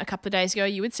Instagram a couple of days ago,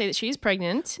 you would see that she is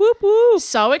pregnant. Whoop whoop.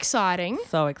 So exciting.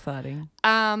 So exciting.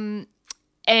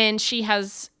 And she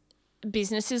has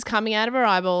businesses coming out of her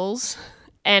eyeballs.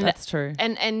 And That's true.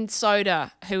 And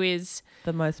Soda, who is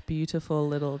The most beautiful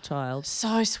little child.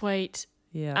 so sweet.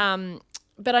 Yeah.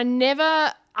 But I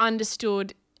never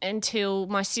understood until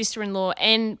my sister-in-law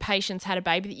and Patience had a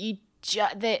baby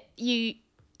that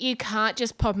you can't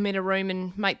just pop them in a room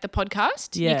and make the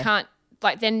podcast. Yeah. You can't,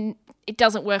 like, then it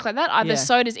doesn't work like that. Either Yeah.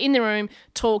 Soda's in the room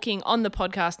talking on the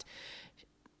podcast,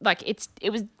 like it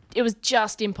was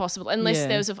just impossible unless Yeah.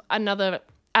 there was another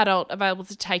adult available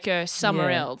to take her somewhere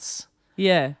Yeah. else.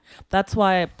 Yeah, that's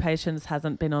why Patience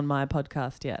hasn't been on my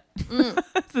podcast yet.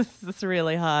 This is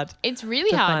really hard. It's really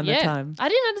To hard. find the Yeah, time. I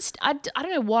didn't understand. I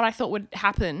don't know what I thought would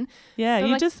happen. Yeah, But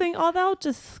you like- just think, oh, they'll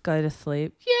just go to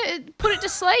sleep. Yeah, put it to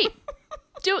sleep.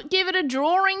 Give it a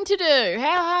drawing to do.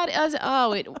 How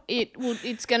hard?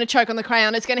 It's going to choke on the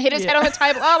crayon. It's going to hit its head on the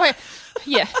table. Oh, wait.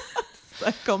 Yeah,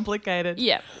 So complicated.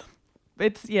 yeah.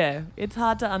 It's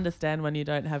hard to understand when you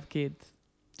don't have kids.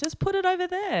 Just put it over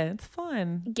there. It's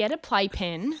fine. Get a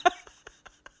playpen,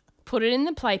 put it in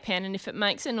the playpen, and if it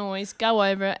makes a noise, go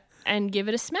over it and give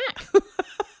it a smack.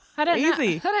 I don't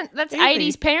Easy. know. That's Easy.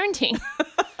 80s parenting.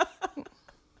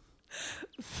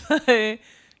 So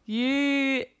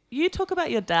you talk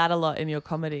about your dad a lot in your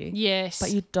comedy. Yes,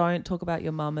 But you don't talk about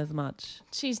your mum as much.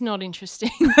 she's not interesting.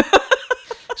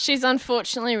 She's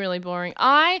unfortunately really boring.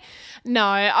 I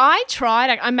tried.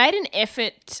 I made an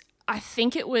effort. I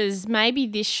think it was maybe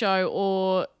this show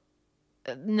or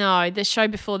no, the show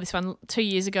before this one 2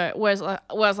 years ago. Where I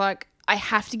was like, I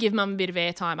have to give mum a bit of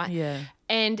airtime. Yeah.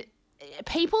 And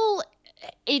people,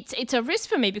 it's a risk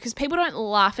for me because people don't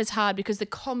laugh as hard because the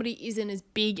comedy isn't as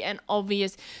big and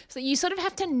obvious. So you sort of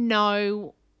have to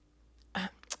know,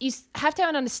 you have to have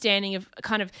an understanding of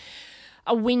kind of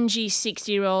a whingy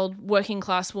 60-year-old working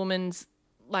class woman's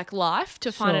like life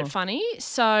to find Sure. it funny.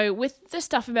 So with the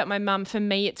stuff about my mum, for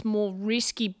me, it's more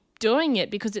risky doing it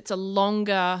because it's a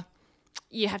longer,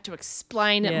 you have to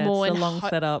explain it Yeah, more. it's a and long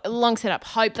setup. A long setup.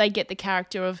 Hope they get the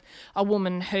character of a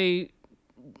woman who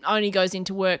only goes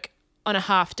into work on a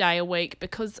half day a week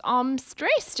because I'm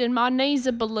stressed and my knees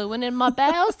are ballooning and my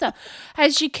bowels are,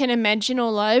 as you can imagine,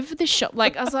 all over the shop.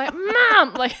 Like, I was like,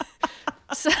 Mum, like,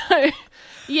 so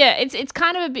yeah, it's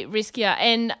kind of a bit riskier.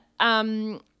 And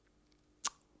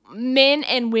men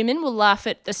and women will laugh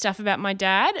at the stuff about my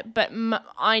dad, but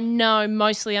I know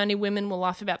mostly only women will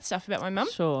laugh about the stuff about my mum.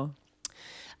 Sure.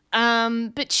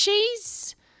 But she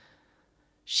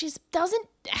doesn't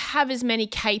have as many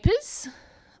capers.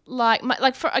 I'll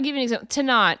give you an example.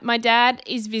 Tonight, my dad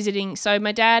is visiting. So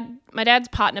my dad's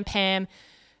partner Pam,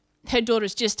 her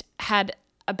daughter's just had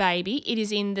a baby. It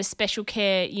is in the special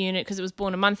care unit because it was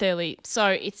born a month early.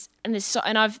 So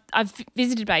I've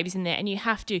visited babies in there, and you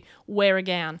have to wear a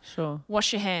gown, Sure.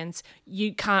 wash your hands.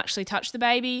 You can't actually touch the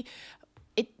baby.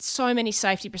 It's so many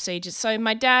safety procedures. So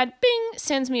my dad,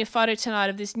 sends me a photo tonight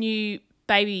of this new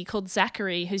baby called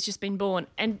Zachary who's just been born,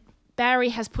 and Barry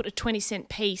has put a 20-cent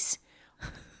piece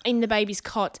in the baby's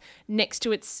cot next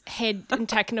to its head and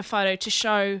taken a photo to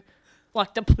show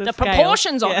like the scale.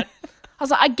 proportions of Yeah. it. I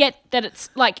was like, I get that it's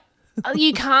like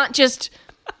you can't just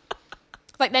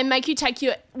like they make you take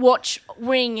your watch,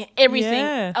 ring, everything.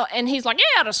 Yeah. And he's like,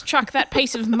 yeah, I'll just chuck that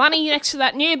piece of money next to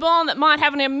that newborn that might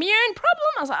have an immune problem.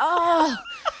 I was like, oh.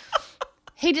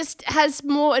 He just has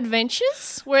more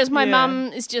adventures, whereas my Yeah.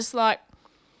 mum is just like,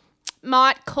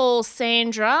 might call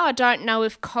Sandra. I don't know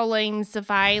if Colleen's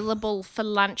available for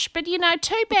lunch, but,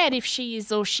 too bad if she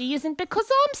is or she isn't because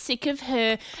I'm sick of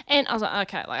her. And I was like,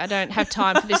 okay, I don't have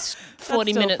time for this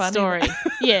 40-minute funny. story.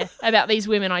 Yeah, about these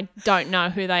women. I don't know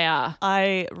who they are.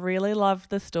 I really love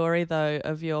the story, though,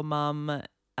 of your mum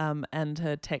and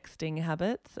her texting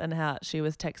habits and how she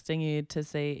was texting you to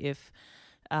see if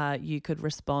you could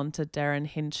respond to Darren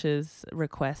Hinch's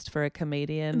request for a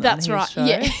comedian That's on his right. show.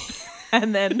 Yeah.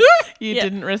 And then you Yeah.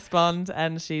 didn't respond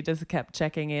and she just kept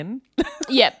checking in.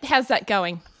 Yeah, how's that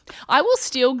going? I will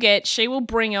still she will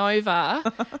bring over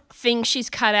things she's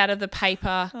cut out of the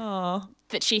paper Oh,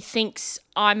 that she thinks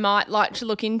I might like to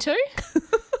look into.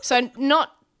 So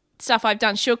not stuff I've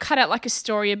done. She'll cut out like a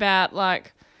story about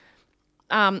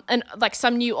and like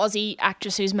some new Aussie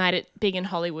actress who's made it big in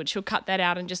Hollywood. She'll cut that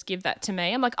out and just give that to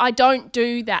me. I'm like, I don't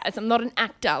do that. I'm not an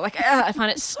actor. Like, I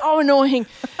find it so annoying.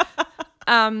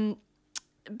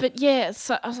 But yeah,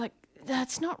 so I was like,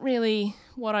 that's not really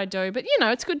what I do. But,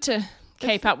 it's good to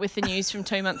keep up with the news from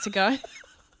 2 months ago.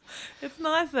 it's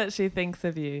nice that she thinks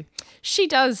of you. She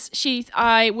does.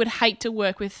 I would hate to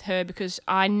work with her because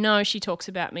I know she talks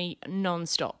about me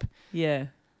nonstop. Yeah.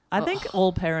 I think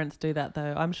all parents do that,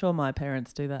 though. I'm sure my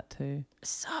parents do that too.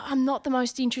 So I'm not the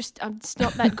most interested. I'm just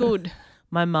not that good.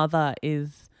 My mother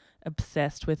is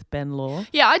obsessed with Ben Law.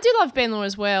 Yeah, I do love Ben Law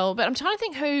as well, but I'm trying to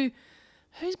think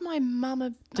who's my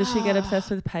mama. Does she get obsessed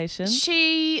with Patience?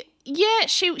 She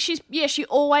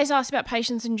always asks about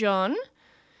Patience and John. I'm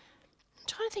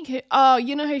trying to think who. Oh,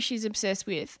 you know who she's obsessed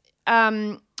with?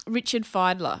 Richard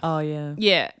Feidler. Oh, yeah.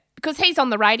 Yeah, because he's on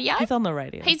the radio. He's on the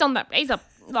radio. He's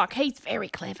very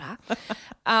clever.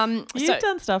 You've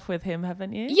done stuff with him,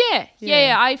 haven't you?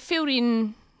 Yeah. I filled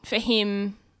in for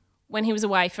him when he was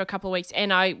away for a couple of weeks,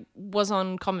 and I was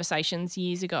on Conversations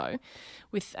years ago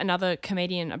with another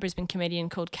comedian, a Brisbane comedian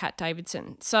called Kat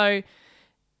Davidson. So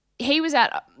he was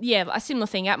at a similar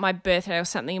thing at my birthday or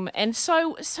something, and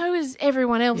so is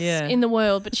everyone else in the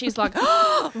world. But she's like,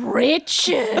 oh,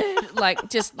 Richard,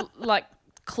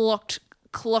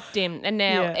 clocked him, and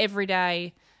now every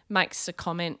day makes a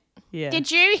comment. Yeah. Did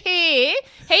you hear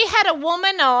he had a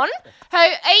woman on who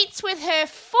eats with her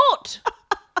foot?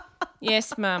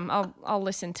 Yes, Mum, I'll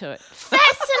listen to it.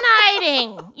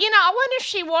 Fascinating. I wonder if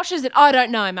she washes it. I don't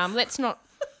know, Mum. Let's not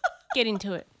get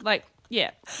into it.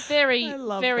 Very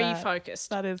that.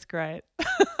 focused. That is great.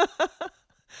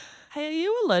 Hey, are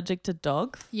you allergic to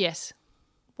dogs? Yes.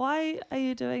 Why are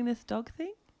you doing this dog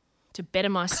thing? To better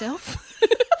myself.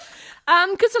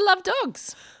 Because I love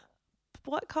dogs.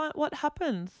 What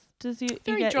happens? Does you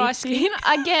Very get dry itchy? skin.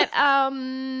 I get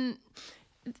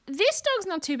this dog's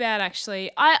not too bad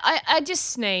actually. I just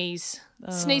sneeze.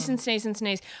 Sneeze and sneeze and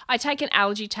sneeze. I take an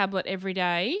allergy tablet every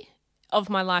day of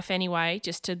my life anyway,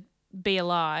 just to be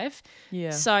alive. Yeah.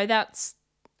 So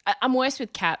I'm worse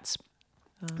with cats.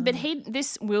 But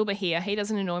this Wilbur here, he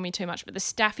doesn't annoy me too much. But the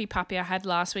Staffy puppy I had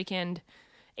last weekend,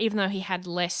 even though he had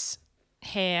less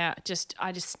hair,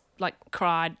 I just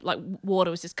cried,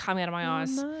 water was just coming out of my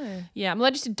eyes. No. Yeah, I'm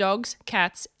allergic to dogs,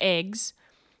 cats, eggs,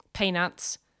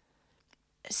 peanuts,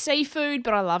 seafood,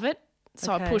 but I love it,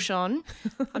 so Okay. I push on.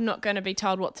 I'm not going to be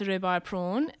told what to do by a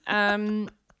prawn. They're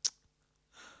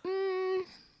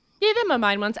my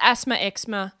main ones. Asthma,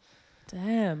 eczema.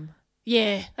 Damn.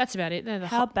 Yeah, that's about it. They're the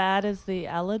How bad is the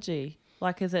allergy?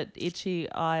 Is it itchy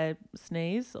eye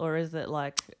sneeze or is it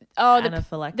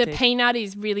anaphylactic? the peanut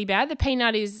is really bad. The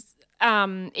peanut is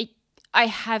I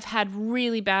have had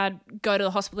really bad go to the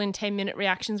hospital in 10-minute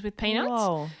reactions with peanuts.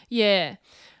 Whoa. Yeah,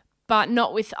 but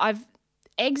not with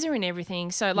eggs are in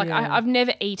everything. So Yeah. I've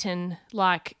never eaten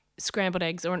scrambled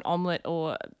eggs or an omelette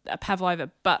or a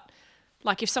pavlova, but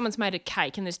if someone's made a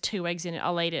cake and there's 2 eggs in it,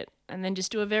 I'll eat it and then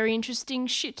just do a very interesting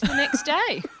shit the next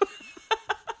day.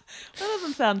 That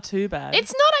doesn't sound too bad.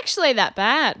 It's not actually that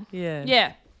bad. Yeah.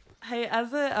 Yeah. Hey,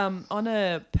 as on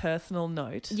a personal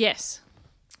note, Yes.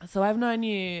 so I've known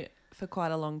you for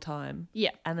quite a long time. Yeah.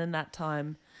 And in that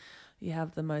time, you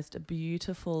have the most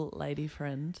beautiful lady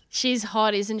friend. She's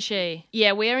hot, isn't she?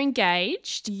 Yeah, we're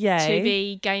engaged Yay. to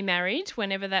be gay married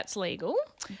whenever that's legal,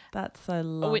 That's so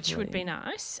lovely. which would be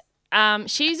nice.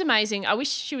 She's amazing. I wish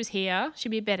she was here. She'd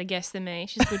be a better guest than me.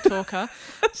 She's a good talker.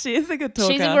 She is a good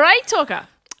talker. She's a great talker.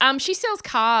 She sells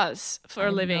cars for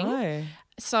a living. No.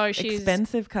 So she's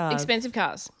Expensive cars. expensive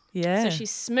cars. Yeah. So she's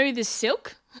smooth as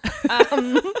silk.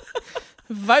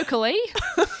 Vocally.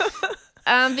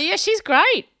 But yeah, she's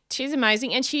great. She's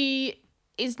amazing. And she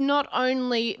is not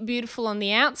only beautiful on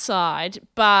the outside,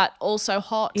 but also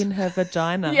hot. in her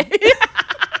vagina.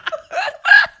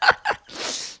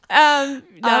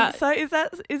 Nah. So is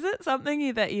it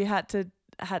something that you had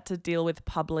to deal with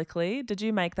publicly? Did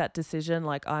you make that decision?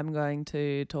 Like, I'm going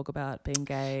to talk about being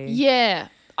gay. Yeah,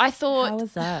 I thought. How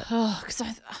was that?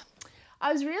 Because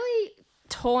I was really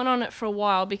torn on it for a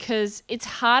while because it's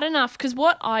hard enough. Because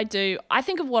what I do, I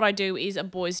think of what I do is a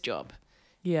boy's job.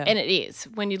 Yeah. And it is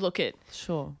when you look at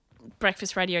Sure.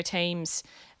 breakfast radio teams,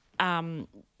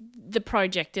 the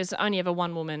project, there's only ever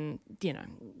one woman, you know,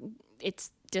 it's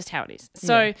just how it is.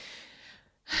 So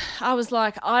I was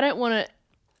like, I don't want to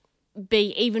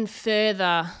be even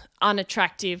further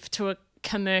unattractive to a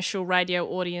commercial radio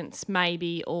audience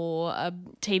maybe or a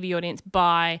TV audience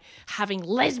by having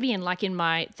lesbian like in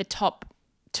the top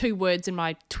 2 words in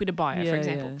my Twitter bio, for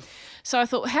example. Yeah. So I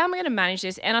thought, how am I going to manage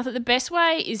this? And I thought the best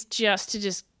way is just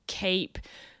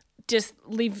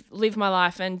live my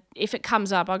life, and if it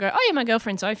comes up, I'll go, oh yeah, my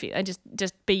girlfriend Sophie. I just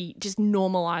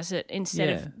normalize it instead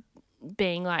of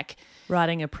being like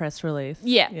Writing a press release.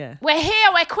 yeah. We're here,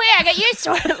 we're queer, I get used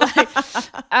to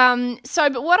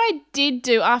it. But what I did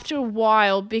do after a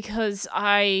while, because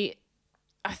I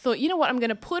thought, you know what, I'm going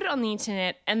to put it on the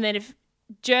internet, and then if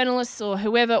journalists or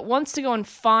whoever wants to go and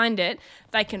find it,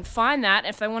 they can find that.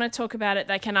 If they want to talk about it,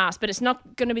 they can ask, but it's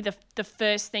not going to be the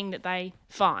first thing that they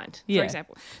find, for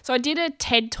example. So I did a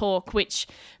TED talk, which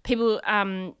people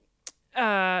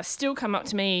still come up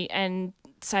to me and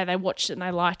say they watched it and they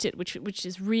liked it, which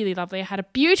is really lovely. I had a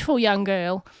beautiful young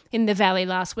girl in the Valley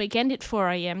last weekend at 4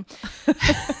 a.m.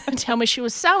 tell me she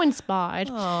was so inspired.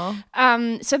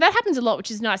 So that happens a lot,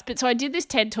 which is nice. But so I did this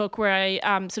TED talk where I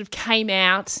sort of came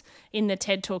out in the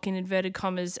TED talk in inverted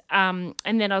commas, and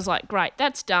then I was like, great,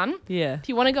 that's done. Yeah. If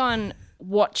you want to go and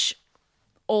watch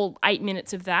all 8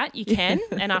 minutes of that, you can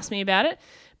and ask me about it.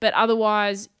 But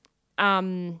otherwise,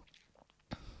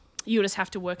 you'll just have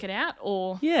to work it out,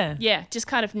 or just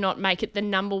kind of not make it the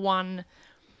number one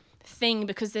thing,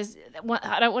 because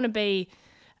I don't want to be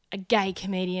a gay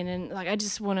comedian and like I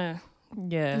just want to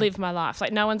live my life.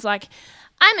 Like no one's like,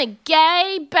 I'm a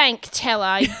gay bank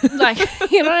teller, like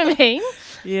you know what I mean?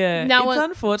 Yeah, it's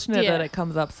unfortunate that it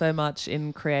comes up so much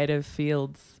in creative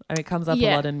fields. I mean, it comes up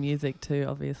a lot in music too,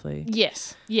 obviously.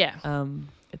 Yes, yeah.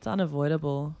 It's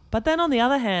unavoidable. But then on the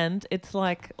other hand, it's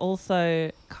like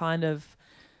also kind of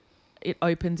it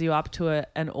opens you up to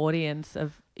an audience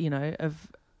of, you know, of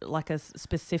like a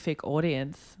specific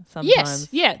audience sometimes.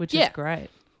 Yes, which is great.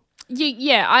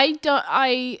 Yeah,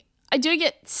 I do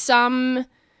get some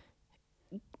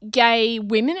gay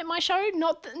women at my show,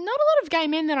 not a lot of gay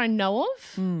men that I know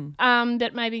of.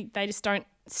 That maybe they just don't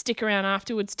stick around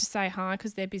afterwards to say hi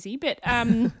because they're busy. But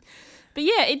but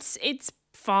yeah, it's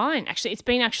fine. Actually, it's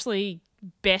been actually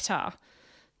better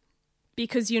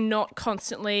because you're not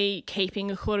constantly keeping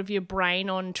a quarter of your brain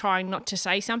on trying not to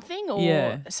say something.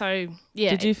 So yeah.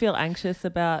 Did you feel anxious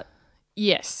about?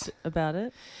 Yes. About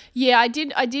it? Yeah, I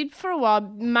did for a while,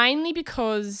 mainly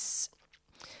because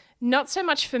not so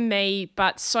much for me,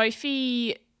 but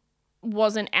Sophie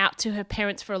wasn't out to her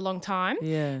parents for a long time.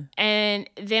 Yeah. And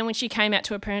then when she came out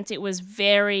to her parents, it was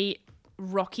very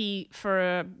rocky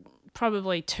for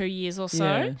probably 2 years or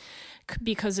so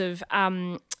because of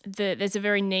there's a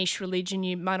very niche religion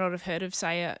you might not have heard of,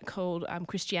 say, called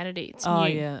Christianity. It's new.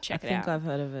 Yeah. Check it out. I think I've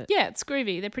heard of it. Yeah, it's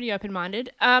groovy. They're pretty open-minded.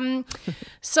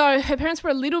 So her parents were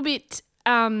a little bit.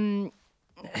 They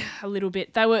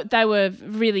were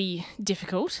really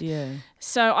difficult. Yeah.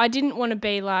 So I didn't want to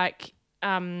be like,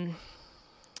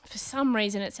 for some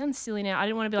reason, it sounds silly now, I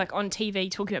didn't want to be like on TV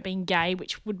talking about being gay,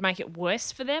 which would make it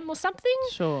worse for them or something.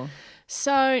 Sure.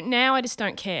 So now I just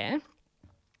don't care.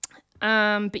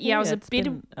 But yeah, I was a bit.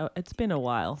 It's been a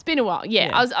while. It's been a while. Yeah.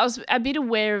 I was a bit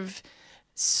aware of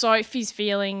Sophie's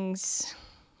feelings.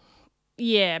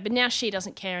 Yeah, but now she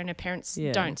doesn't care and her parents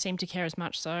don't seem to care as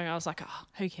much. So I was like, oh,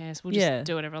 who cares? We'll just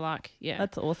do whatever I like. Yeah.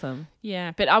 That's awesome.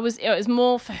 Yeah, but it was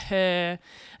more for her.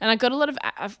 And I got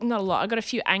I got a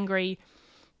few angry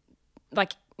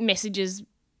like messages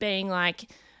being like,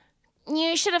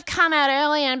 you should have come out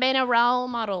earlier and been a role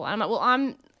model. And I'm like, well,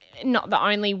 I'm not the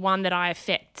only one that I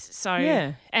affect. So,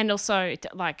 and also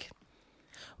like,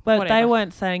 but whatever. They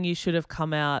weren't saying you should have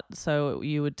come out so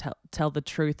you would tell the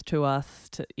truth to us,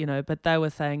 but they were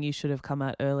saying you should have come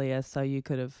out earlier so you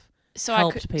could have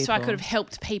helped people. So I could have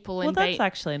helped people. Well, that's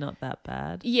actually not that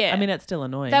bad. Yeah. I mean, it's still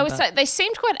annoying. They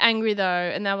seemed quite angry though,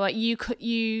 and they were like, you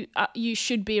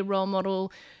should be a role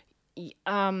model.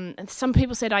 And some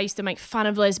people said I used to make fun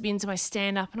of lesbians in my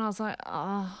stand-up, and I was like,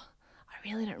 oh, I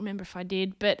really don't remember if I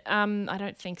did, but I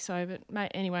don't think so.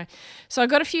 But anyway, so I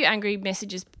got a few angry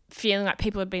messages feeling like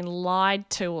people had been lied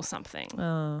to or something.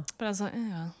 Oh. But I was like, oh,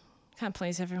 well, can't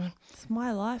please everyone. It's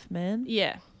my life, man.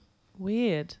 Yeah.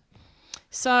 Weird.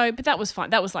 So, but that was fine.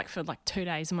 That was like for like 2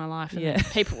 days of my life. And Yeah. then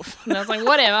people were fine. And I was like,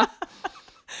 whatever.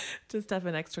 Just have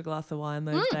an extra glass of wine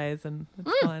those days and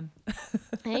it's fine.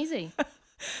 Easy.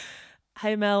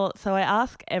 Hey, Mel, so I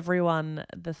ask everyone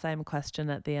the same question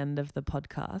at the end of the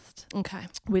podcast, Okay.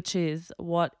 which is,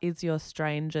 what is your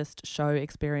strangest show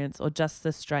experience or just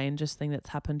the strangest thing that's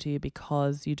happened to you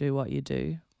because you do what you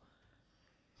do?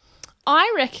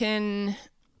 I reckon,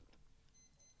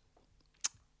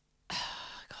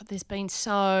 God, there's been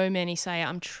so many say.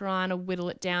 I'm trying to whittle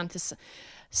it down to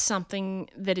something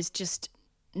that is just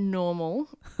normal.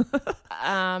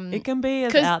 It can be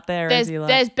as 'cause out there there's, as you like.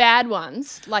 There's bad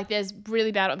ones, like there's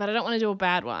really bad ones, but I don't want to do a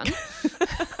bad one.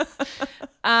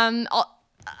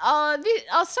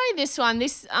 I'll say this one.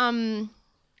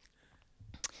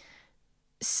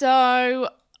 So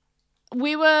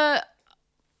we were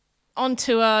on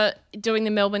tour doing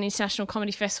the Melbourne International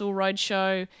Comedy Festival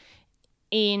roadshow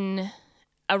in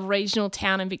a regional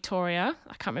town in Victoria.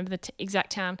 I can't remember the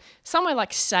exact town. Somewhere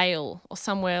like Sale or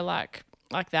somewhere like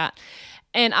that.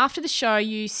 And after the show,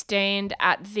 you stand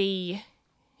at the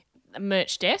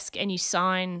merch desk and you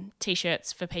sign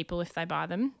T-shirts for people if they buy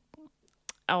them,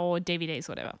 or DVDs,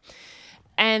 whatever.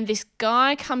 And this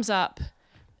guy comes up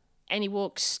and he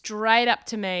walks straight up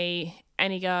to me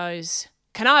and he goes,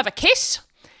 "Can I have a kiss?"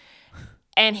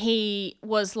 And he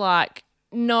was like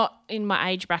not in my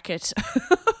age bracket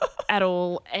at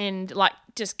all, and like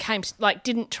just came, like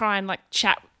didn't try and like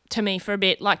chat to me for a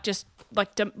bit, like just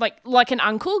like an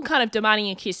uncle kind of demanding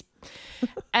a kiss.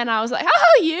 And I was like, "How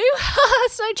are you?"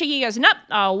 So cheeky. He goes, "Nope,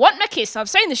 I want my kiss. I've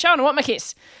seen the show and I want my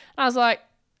kiss." And I was like,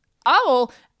 "Oh,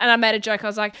 well," and I made a joke. I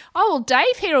was like, "Oh, well,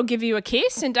 Dave here will give you a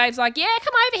kiss." And Dave's like, "Yeah,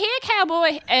 come over here,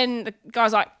 cowboy." And the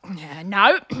guy's like, "Yeah,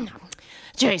 no."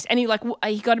 Jeez. And he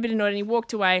got a bit annoyed and he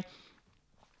walked away.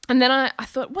 And then I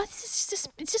thought, what is this?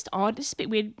 It's just odd. It's a bit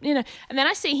weird, you know. And then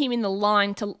I see him in the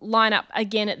line to line up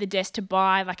again at the desk to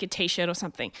buy like a T-shirt or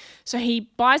something. So he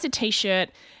buys a T-shirt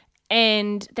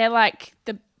and they're like,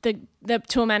 the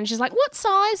tour manager's like, "What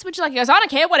size would you like?" He goes, "I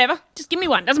don't care, whatever. Just give me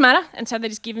one. Doesn't matter." And so they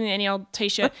just give him any old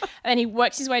T-shirt. And he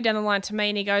works his way down the line to me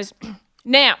and he goes,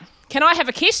 "Now, can I have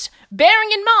a kiss?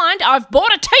 Bearing in mind I've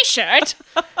bought a T-shirt."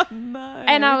 No.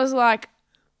 And I was like,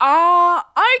 "Oh,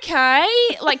 okay."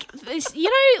 Like this, you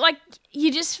know, like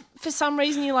you just, for some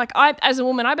reason, you're like, as a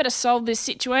woman, I better solve this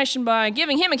situation by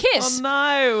giving him a kiss. Oh,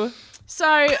 no.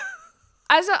 So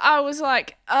as I was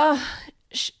like,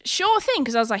 sure thing,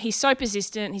 because I was like, he's so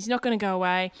persistent, he's not going to go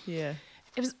away. Yeah.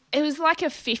 It was like a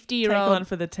 50-year-old Take one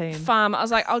for the team. farmer. I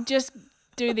was like, I'll just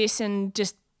do this and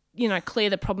just, you know, clear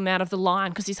the problem out of the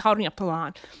line because he's holding up the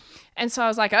line. And so I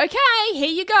was like, "Okay, here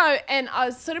you go." And I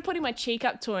was sort of putting my cheek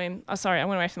up to him. Oh, sorry, I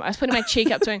went away from it. I was putting my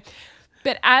cheek up to him.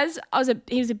 But as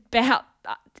he was about,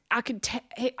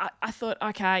 I thought,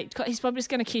 okay, he's probably just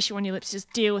going to kiss you on your lips.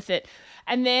 Just deal with it.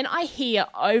 And then I hear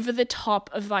over the top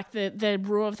of like the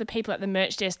roar of the people at the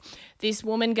merch desk, this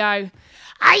woman go,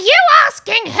 "Are you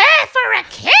asking her for a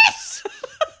kiss?"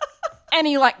 And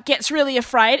he like gets really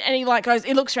afraid and he like goes,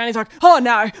 he looks around, he's like, "Oh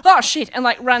no, oh shit," and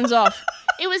like runs off.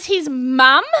 It was his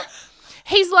mum.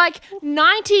 He's like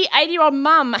 90, 80-year-old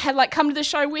mum had like come to the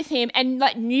show with him and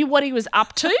like knew what he was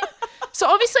up to. So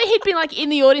obviously he'd been like in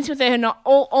the audience with her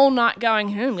all night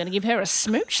going, "I'm going to give her a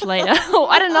smooch later." Or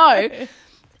I don't know.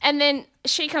 And then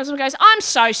she comes and goes, "I'm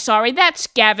so sorry. That's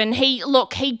Gavin. He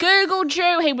Googled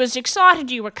you. He was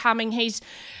excited you were coming.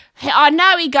 I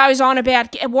know he goes on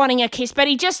about wanting a kiss, but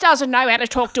he just doesn't know how to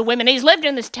talk to women. He's lived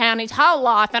in this town his whole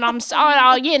life, and I'm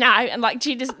so, you know." And like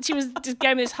she was just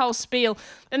gave me this whole spiel,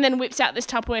 and then whips out this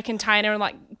Tupperware container and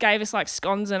like gave us like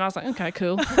scones, and I was like, "Okay,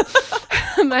 cool,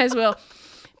 may as well."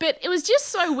 But it was just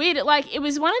so weird. It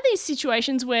was one of these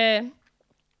situations where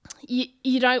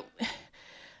you don't.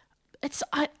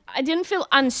 I didn't feel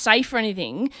unsafe or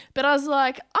anything, but I was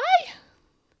like, I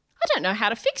don't know how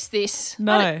to fix this.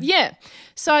 No. Yeah.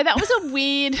 So that was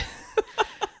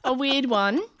a weird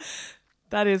one.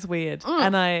 That is weird.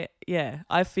 And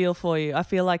I feel for you. I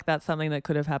feel like that's something that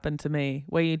could have happened to me,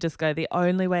 where you just go, the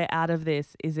only way out of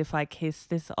this is if I kiss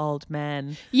this old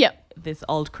man. Yep. This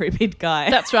old creepy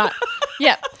guy. That's right.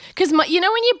 Yeah. Because you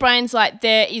know when your brain's like,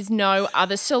 there is no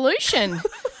other solution.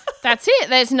 That's it.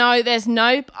 There's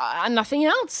no nothing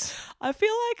else. I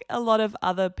feel like a lot of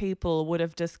other people would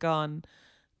have just gone,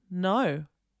 no.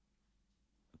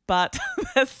 But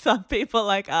there's some people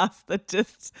like us that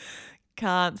just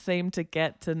can't seem to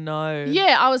get to know.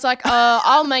 Yeah, I was like,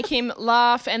 I'll make him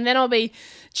laugh and then I'll be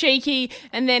cheeky.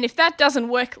 And then if that doesn't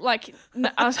work, like,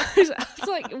 I was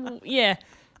like, yeah.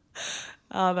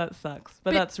 Oh, that sucks.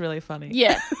 But that's really funny.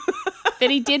 Yeah. But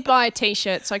he did buy a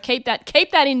T-shirt, so keep that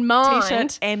in mind.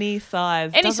 T-shirt any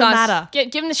size. Any Doesn't size. matter.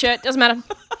 Give him the shirt. Doesn't matter.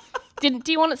 Do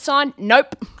you want it signed?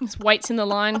 Nope. Just waits in the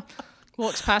line,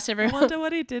 walks past I everyone. wonder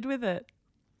what he did with it.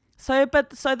 So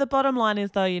the bottom line is,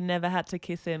 though, you never had to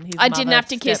kiss him. I didn't have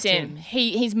to kiss him.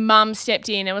 His mum stepped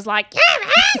in and was like,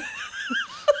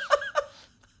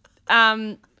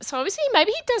 so obviously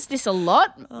maybe he does this a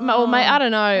lot. Or I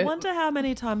don't know. I wonder how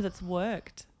many times it's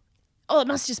worked. Oh, it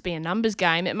must just be a numbers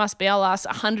game. It must be I'll ask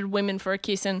 100 women for a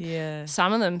kiss and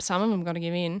some of them got to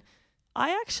give in.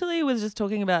 I actually was just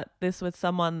talking about this with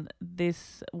someone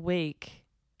this week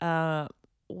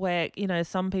where, you know,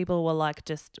 some people were like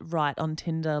just write on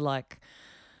Tinder like,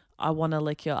 I want to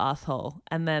lick your asshole.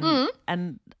 And then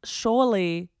and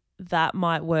surely that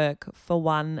might work for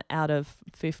 1 out of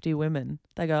 50 women.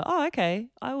 They go, oh, okay,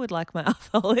 I would like my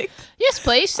asshole licked. Yes,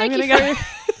 please. Thank you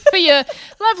for your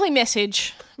lovely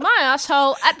message. My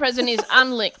asshole at present is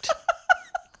unlicked.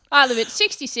 I live at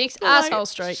 66 Asshole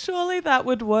Street. Surely that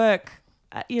would work,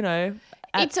 you know,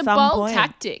 at it's a some bold point.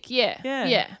 tactic,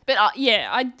 yeah. But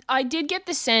I did get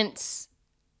the sense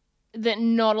that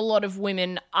not a lot of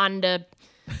women under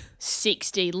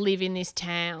 60 live in this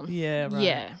town. Yeah, right.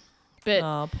 Yeah. But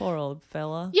oh, poor old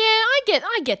fella. yeah, I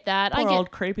get that. Poor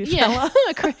old creepy fella.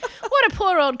 What a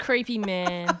poor old creepy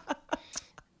man.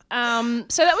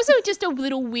 So that was just a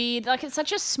little weird. Like, it's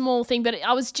such a small thing, but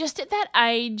I was just at that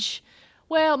age.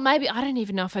 Well, maybe I don't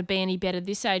even know if I'd be any better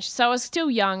this age. So I was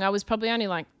still young. I was probably only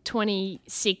like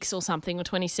 26 or something, or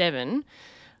 27.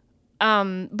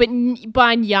 But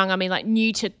by young, I mean like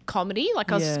new to comedy.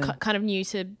 Like I was kind of new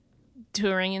to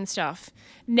touring and stuff.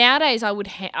 Nowadays, I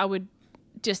would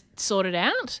just sort it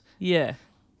out. Yeah.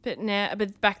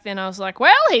 But back then I was like,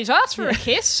 well, he's asked for a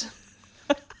kiss.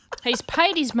 He's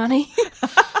paid his money.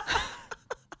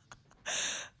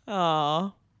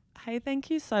 Oh. Hey, thank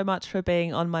you so much for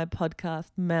being on my podcast,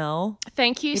 Mel.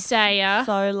 Thank you, Saya.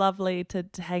 So lovely to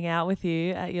hang out with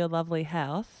you at your lovely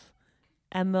house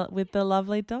and with the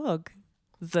lovely dog.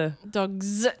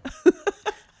 Dogs.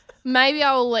 Maybe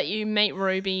I will let you meet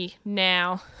Ruby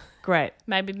now. Great.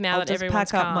 Maybe now I'll that just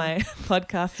everyone's pack calm. up my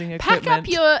podcasting equipment. Pack up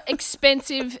your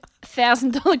expensive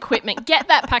 $1,000 equipment. Get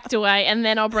that packed away, and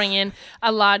then I'll bring in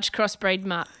a large crossbreed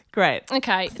mutt. Great.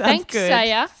 Okay. Sounds Thanks, good.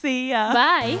 Saya. See ya.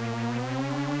 Bye.